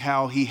maybe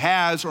how he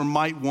has or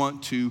might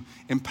want to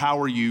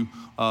empower you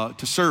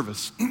to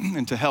service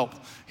and to help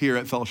here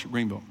at Fellowship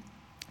Greenville.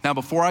 Now,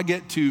 before I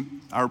get to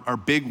our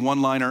big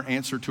one-liner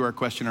answer to our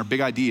question, our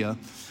big idea,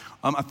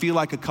 I feel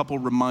like a couple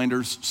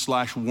reminders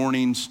 /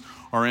 warnings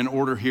are in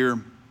order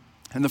here.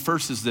 And the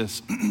first is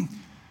this.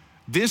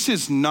 This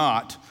is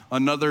not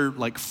another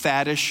like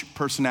faddish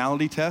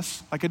personality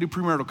test. Like I do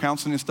premarital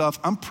counseling and stuff.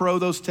 I'm pro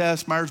those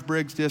tests,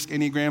 Myers-Briggs, DISC,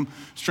 Enneagram,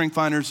 Strength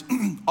Finders.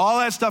 All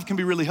that stuff can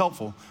be really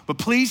helpful. But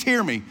please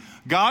hear me.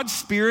 God's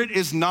Spirit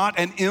is not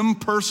an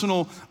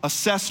impersonal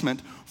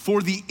assessment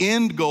for the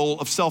end goal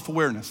of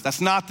self-awareness.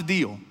 That's not the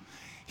deal.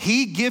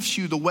 He gifts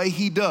you the way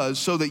he does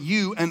so that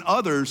you and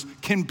others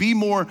can be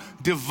more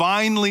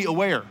divinely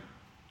aware.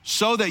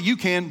 So that you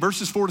can,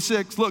 verses 4 to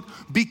 6, look,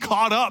 be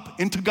caught up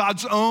into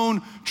God's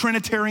own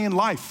Trinitarian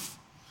life.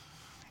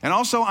 And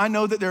also, I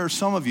know that there are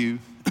some of you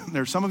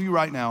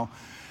right now,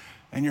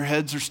 and your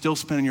heads are still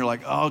spinning. You're like,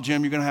 oh,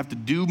 Jim, you're gonna have to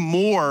do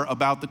more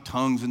about the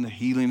tongues and the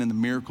healing and the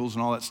miracles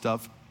and all that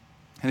stuff.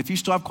 And if you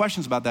still have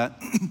questions about that,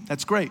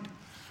 that's great.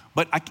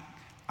 But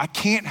I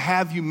can't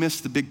have you miss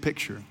the big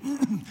picture.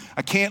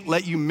 I can't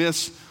let you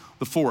miss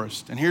the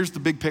forest. And here's the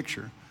big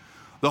picture.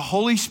 The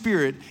Holy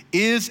Spirit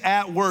is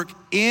at work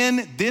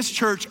in this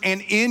church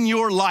and in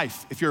your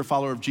life if you're a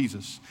follower of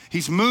Jesus.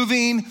 He's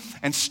moving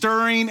and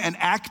stirring and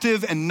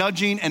active and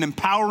nudging and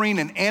empowering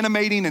and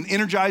animating and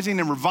energizing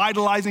and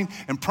revitalizing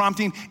and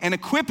prompting and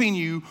equipping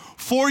you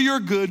for your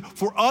good,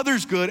 for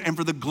others' good, and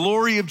for the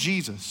glory of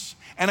Jesus.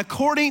 And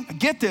according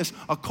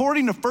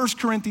to 1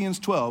 Corinthians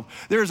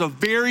 12, there is a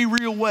very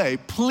real way,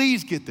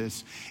 please get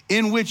this,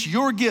 in which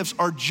your gifts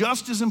are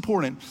just as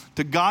important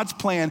to God's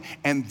plan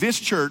and this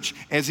church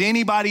as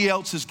anybody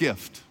else's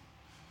gift.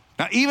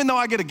 Now, even though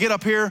I get to get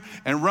up here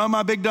and run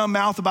my big dumb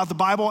mouth about the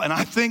Bible, and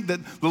I think that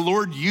the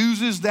Lord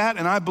uses that,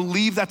 and I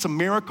believe that's a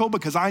miracle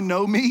because I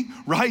know me,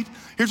 right?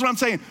 Here's what I'm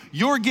saying.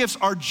 Your gifts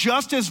are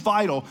just as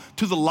vital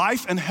to the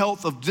life and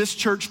health of this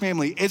church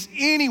family as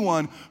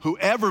anyone who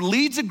ever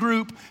leads a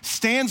group,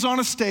 stands on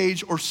a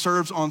stage, or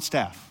serves on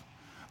staff.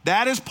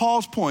 That is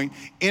Paul's point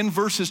in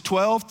verses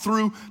 12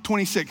 through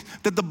 26,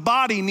 that the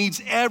body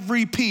needs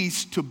every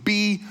piece to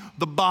be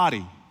the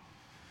body.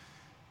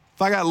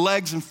 If I got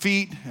legs and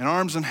feet and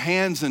arms and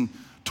hands and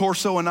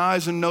torso and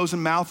eyes and nose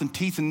and mouth and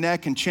teeth and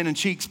neck and chin and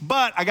cheeks,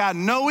 but I got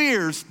no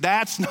ears,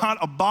 that's not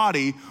a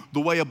body the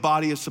way a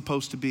body is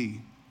supposed to be.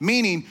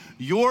 Meaning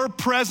your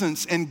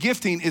presence and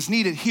gifting is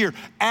needed here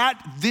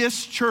at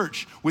this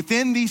church,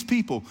 within these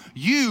people.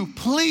 You,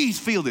 please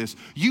feel this.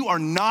 You are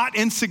not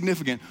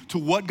insignificant to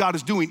what God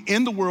is doing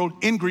in the world,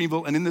 in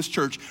Greenville, and in this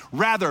church.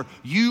 Rather,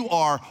 you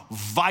are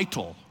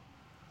vital.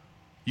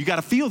 You got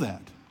to feel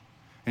that.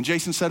 And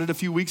Jason said it a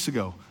few weeks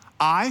ago.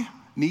 I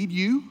need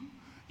you,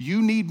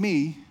 you need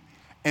me,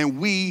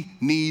 and we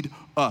need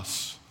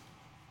us.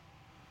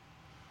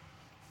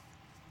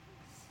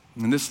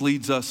 And this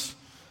leads us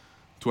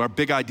to our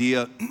big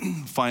idea,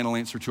 final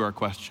answer to our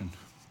question.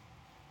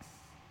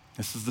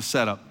 This is the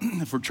setup.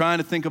 If we're trying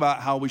to think about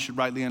how we should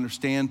rightly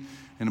understand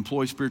and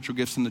employ spiritual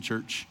gifts in the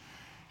church,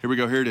 here we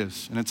go, here it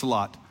is, and it's a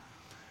lot.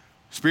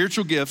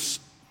 Spiritual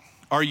gifts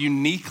are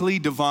uniquely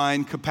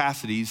divine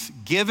capacities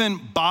given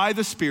by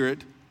the Spirit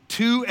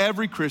to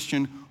every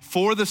Christian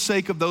for the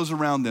sake of those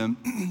around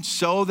them,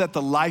 so that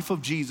the life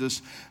of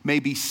Jesus may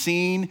be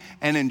seen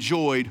and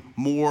enjoyed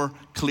more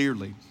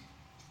clearly.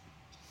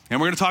 And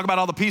we're gonna talk about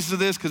all the pieces of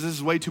this because this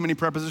is way too many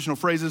prepositional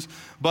phrases,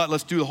 but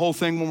let's do the whole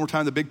thing one more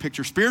time, the big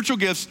picture. Spiritual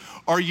gifts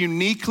are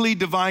uniquely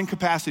divine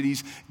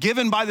capacities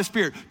given by the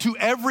Spirit to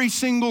every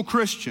single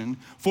Christian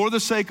for the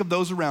sake of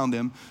those around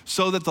them,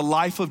 so that the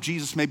life of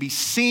Jesus may be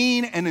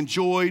seen and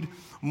enjoyed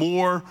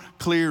more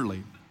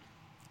clearly.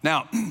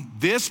 Now,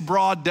 this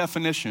broad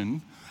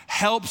definition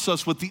helps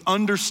us with the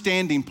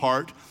understanding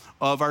part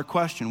of our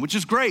question, which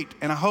is great.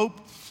 And I hope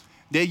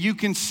that you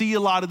can see a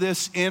lot of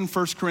this in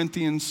 1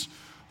 Corinthians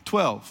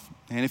 12.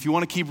 And if you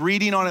want to keep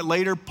reading on it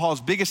later,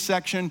 Paul's biggest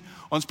section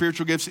on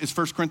spiritual gifts is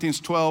 1 Corinthians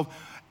 12,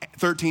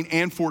 13,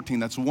 and 14.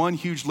 That's one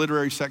huge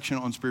literary section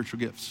on spiritual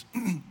gifts.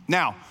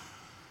 Now,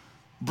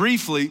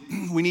 briefly,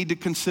 we need to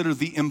consider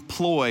the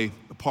employ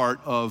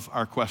part of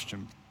our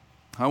question.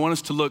 I want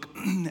us to look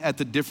at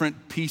the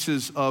different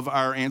pieces of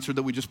our answer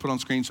that we just put on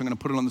screen. So I'm going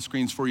to put it on the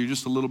screens for you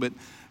just a little bit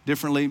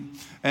differently.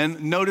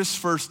 And notice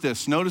first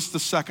this. Notice the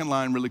second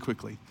line really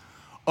quickly.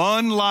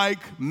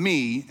 Unlike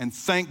me, and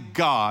thank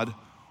God,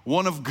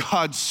 one of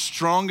God's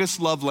strongest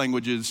love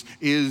languages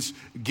is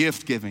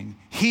gift giving.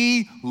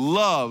 He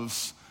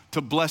loves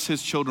to bless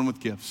his children with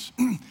gifts.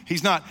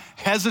 He's not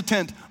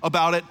hesitant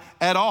about it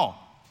at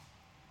all.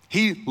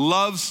 He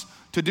loves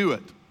to do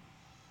it.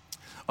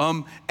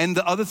 And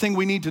the other thing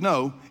we need to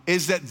know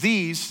is that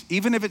these,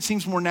 even if it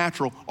seems more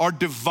natural, are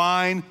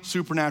divine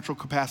supernatural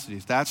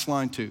capacities. That's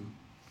line 2.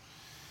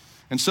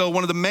 And so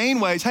one of the main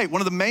ways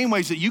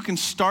that you can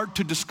start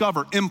to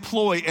discover,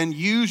 employ, and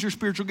use your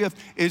spiritual gift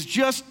is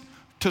just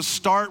to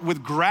start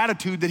with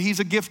gratitude that he's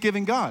a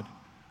gift-giving God.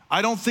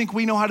 I don't think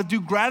we know how to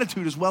do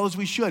gratitude as well as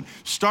we should.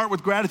 Start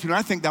with gratitude. And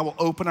I think that will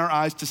open our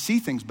eyes to see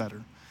things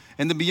better.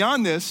 And then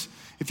beyond this,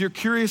 if you're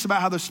curious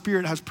about how the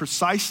Spirit has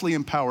precisely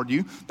empowered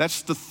you,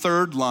 that's the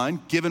third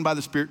line, given by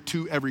the Spirit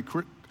to every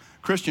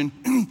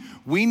Christian.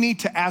 We need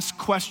to ask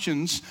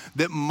questions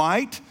that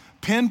might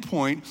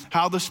pinpoint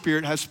how the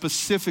Spirit has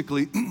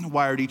specifically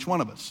wired each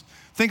one of us.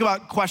 Think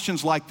about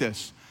questions like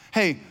this.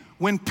 Hey,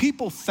 when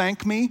people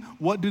thank me,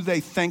 what do they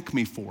thank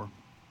me for?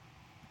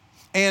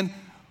 And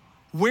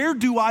where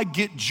do I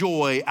get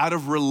joy out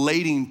of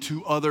relating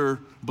to other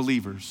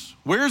believers?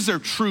 Where is there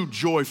true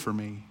joy for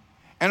me?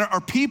 And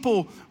are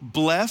people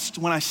blessed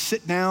when I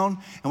sit down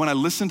and when I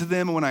listen to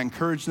them and when I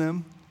encourage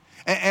them?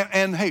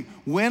 And hey,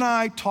 when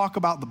I talk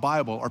about the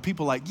Bible, are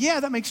people like,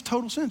 yeah, that makes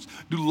total sense?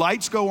 Do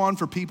lights go on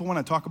for people when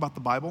I talk about the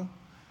Bible?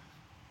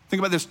 Think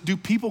about this. Do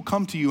people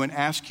come to you and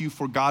ask you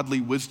for godly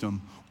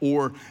wisdom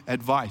or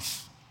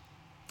advice?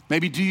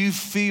 Maybe do you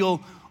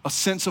feel a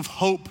sense of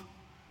hope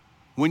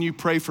when you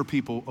pray for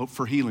people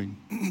for healing?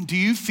 Do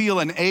you feel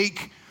an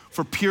ache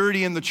for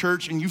purity in the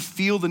church and you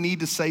feel the need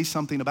to say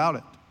something about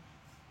it?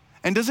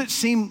 And does it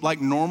seem like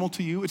normal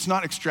to you? It's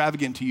not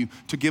extravagant to you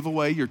to give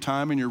away your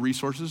time and your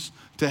resources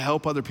to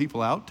help other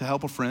people out, to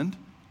help a friend?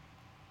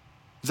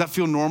 Does that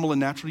feel normal and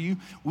natural to you?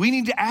 We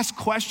need to ask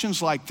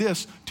questions like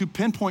this to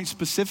pinpoint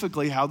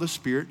specifically how the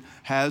Spirit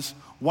has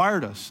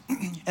wired us.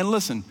 And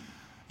listen,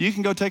 you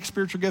can go take a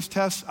spiritual gifts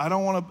test. I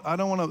don't want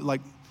to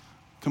like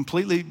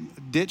completely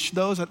ditch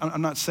those.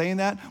 I'm not saying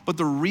that. But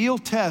the real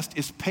test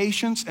is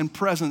patience and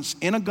presence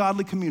in a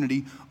godly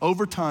community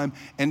over time.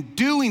 And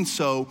doing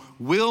so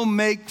will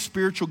make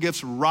spiritual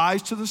gifts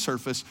rise to the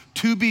surface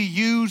to be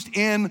used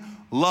in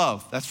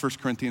love. That's 1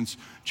 Corinthians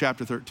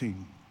chapter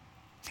 13.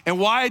 And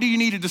why do you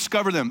need to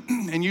discover them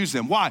and use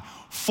them? Why?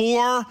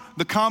 For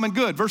the common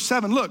good. Verse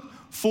 7, look,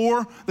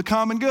 for the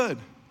common good.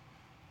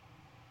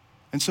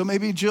 And so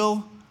maybe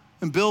Jill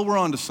and Bill were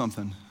onto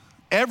something.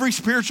 Every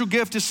spiritual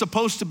gift is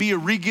supposed to be a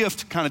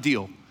re-gift kind of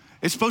deal.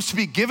 It's supposed to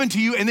be given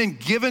to you and then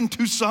given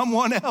to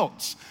someone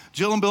else.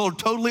 Jill and Bill are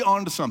totally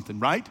onto something,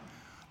 right?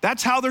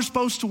 That's how they're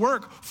supposed to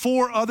work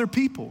for other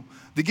people.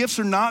 The gifts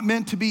are not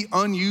meant to be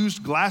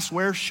unused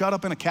glassware shut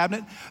up in a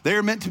cabinet. They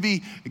are meant to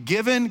be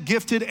given,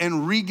 gifted,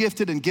 and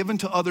re-gifted and given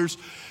to others.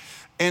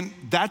 And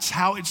that's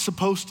how it's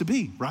supposed to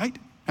be, right?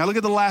 Now look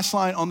at the last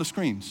line on the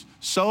screens.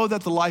 So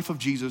that the life of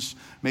Jesus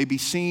may be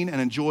seen and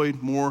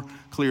enjoyed more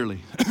clearly.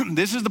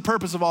 This is the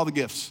purpose of all the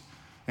gifts.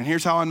 And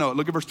here's how I know it.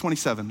 Look at verse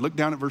 27. Look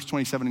down at verse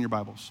 27 in your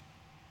Bibles.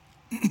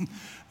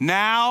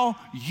 Now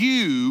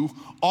you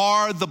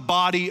are the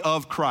body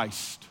of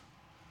Christ.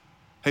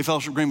 Hey,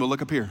 Fellowship Greenville,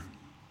 look up here.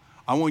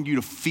 I want you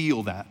to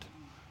feel that.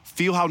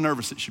 Feel how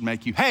nervous it should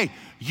make you. Hey,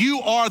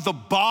 you are the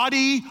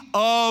body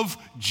of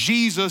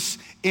Jesus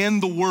in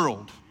the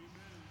world.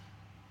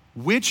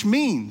 Which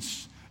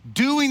means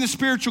doing the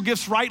spiritual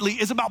gifts rightly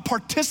is about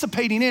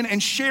participating in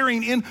and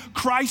sharing in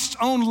Christ's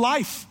own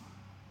life.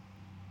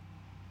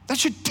 That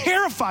should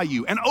terrify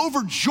you and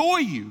overjoy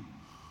you.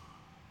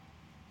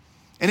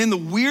 And in the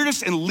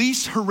weirdest and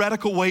least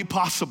heretical way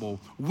possible,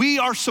 we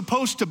are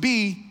supposed to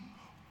be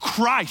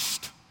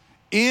Christ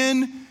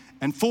in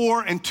and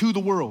for and to the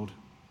world.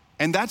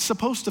 And that's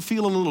supposed to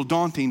feel a little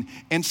daunting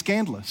and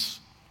scandalous.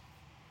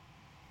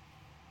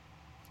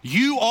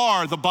 You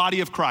are the body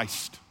of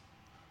Christ.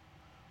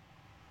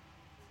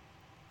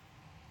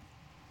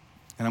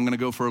 And I'm gonna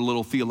go for a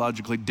little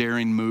theologically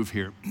daring move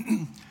here.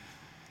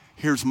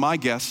 Here's my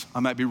guess, I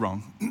might be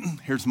wrong.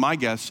 Here's my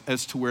guess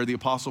as to where the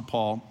Apostle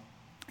Paul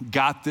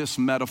got this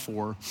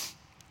metaphor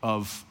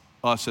of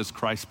us as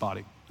Christ's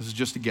body. This is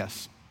just a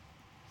guess.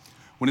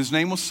 When his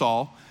name was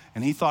Saul,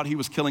 and he thought he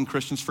was killing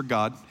Christians for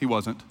God, he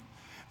wasn't.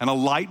 And a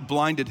light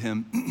blinded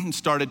him and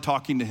started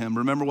talking to him.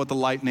 Remember what the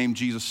light named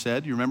Jesus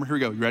said? You remember? Here we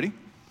go, you ready?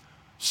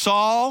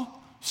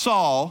 Saul,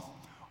 Saul,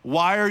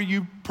 why are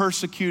you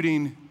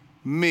persecuting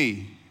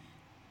me?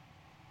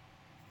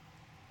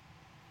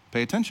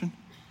 Pay attention.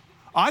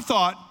 I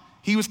thought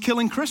he was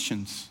killing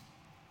Christians.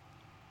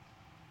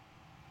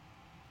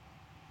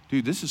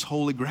 Dude, this is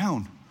holy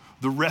ground.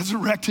 The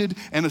resurrected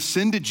and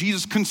ascended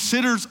Jesus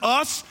considers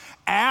us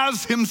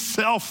as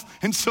himself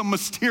in some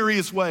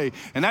mysterious way.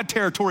 And that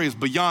territory is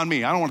beyond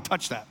me. I don't want to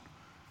touch that.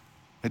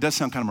 It does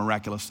sound kind of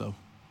miraculous though.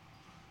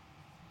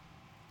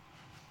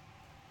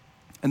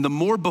 And the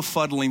more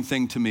befuddling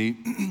thing to me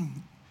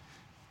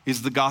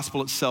is the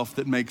gospel itself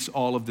that makes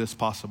all of this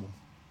possible.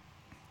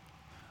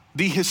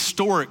 The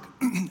historic,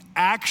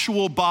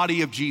 actual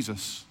body of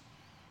Jesus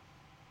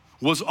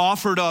was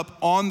offered up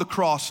on the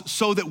cross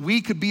so that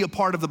we could be a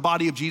part of the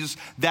body of Jesus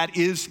that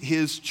is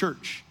his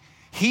church.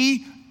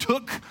 He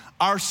took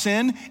our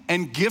sin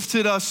and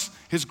gifted us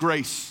his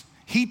grace.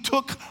 He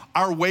took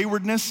our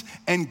waywardness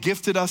and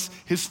gifted us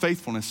his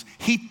faithfulness.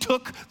 He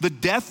took the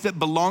death that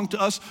belonged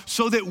to us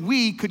so that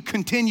we could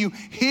continue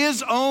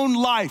his own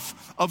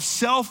life of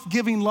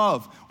self-giving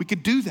love. We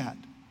could do that.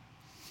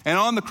 And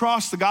on the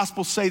cross, the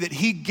Gospels say that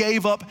he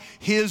gave up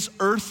his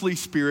earthly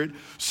spirit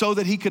so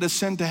that he could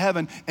ascend to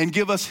heaven and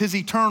give us his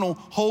eternal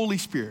Holy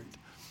Spirit.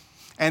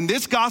 And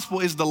this gospel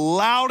is the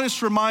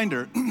loudest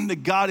reminder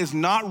that God is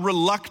not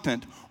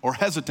reluctant or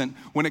hesitant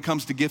when it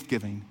comes to gift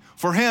giving.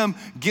 For him,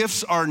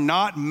 gifts are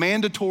not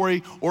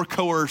mandatory or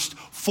coerced.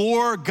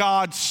 For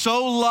God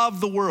so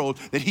loved the world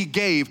that he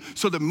gave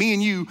so that me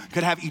and you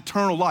could have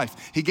eternal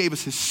life. He gave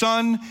us his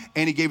son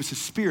and he gave us his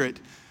spirit.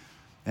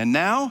 And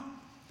now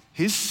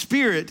his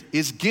spirit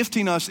is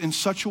gifting us in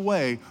such a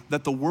way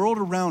that the world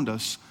around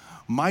us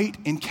might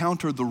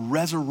encounter the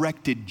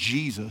resurrected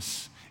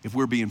Jesus if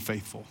we're being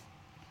faithful.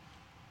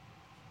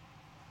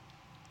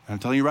 And I'm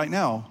telling you right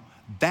now,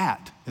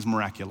 that is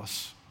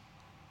miraculous.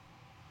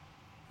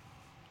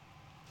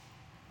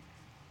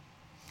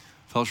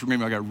 Fellowship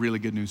Greenville, I got really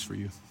good news for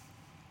you.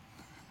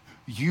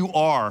 You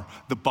are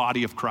the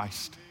body of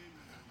Christ.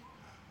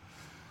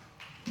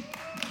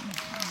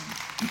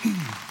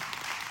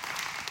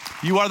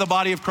 You are the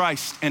body of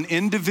Christ and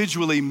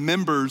individually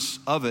members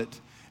of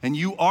it. And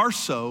you are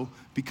so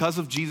because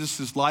of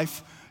Jesus'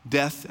 life,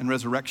 death, and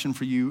resurrection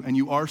for you. And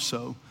you are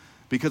so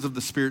because of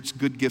the Spirit's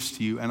good gifts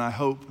to you. And I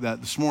hope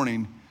that this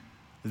morning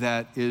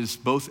that is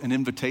both an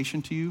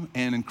invitation to you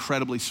and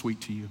incredibly sweet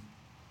to you.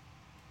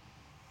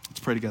 Let's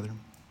pray together.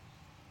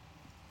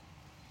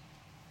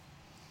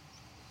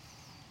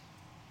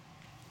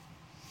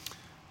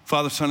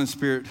 Father, Son, and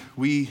Spirit,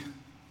 we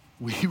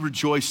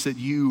rejoice that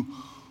you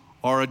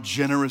are a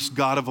generous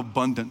God of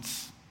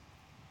abundance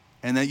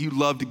and that you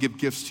love to give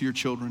gifts to your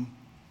children.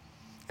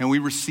 And we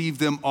receive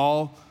them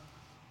all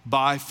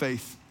by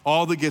faith,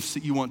 all the gifts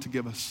that you want to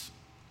give us.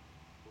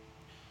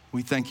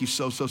 We thank you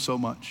so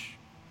much.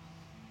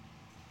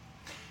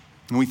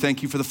 And we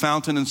thank you for the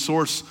fountain and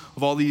source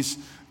of all these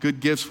good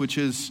gifts, which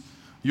is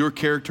your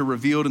character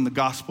revealed in the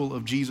gospel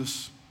of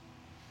Jesus.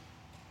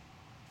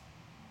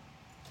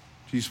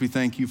 Jesus, we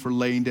thank you for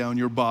laying down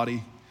your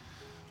body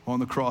on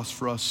the cross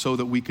for us so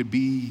that we could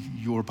be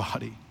your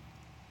body.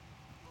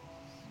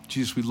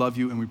 Jesus, we love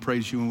you and we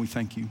praise you and we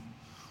thank you.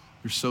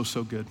 You're so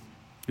good.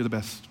 You're the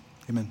best.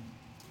 Amen.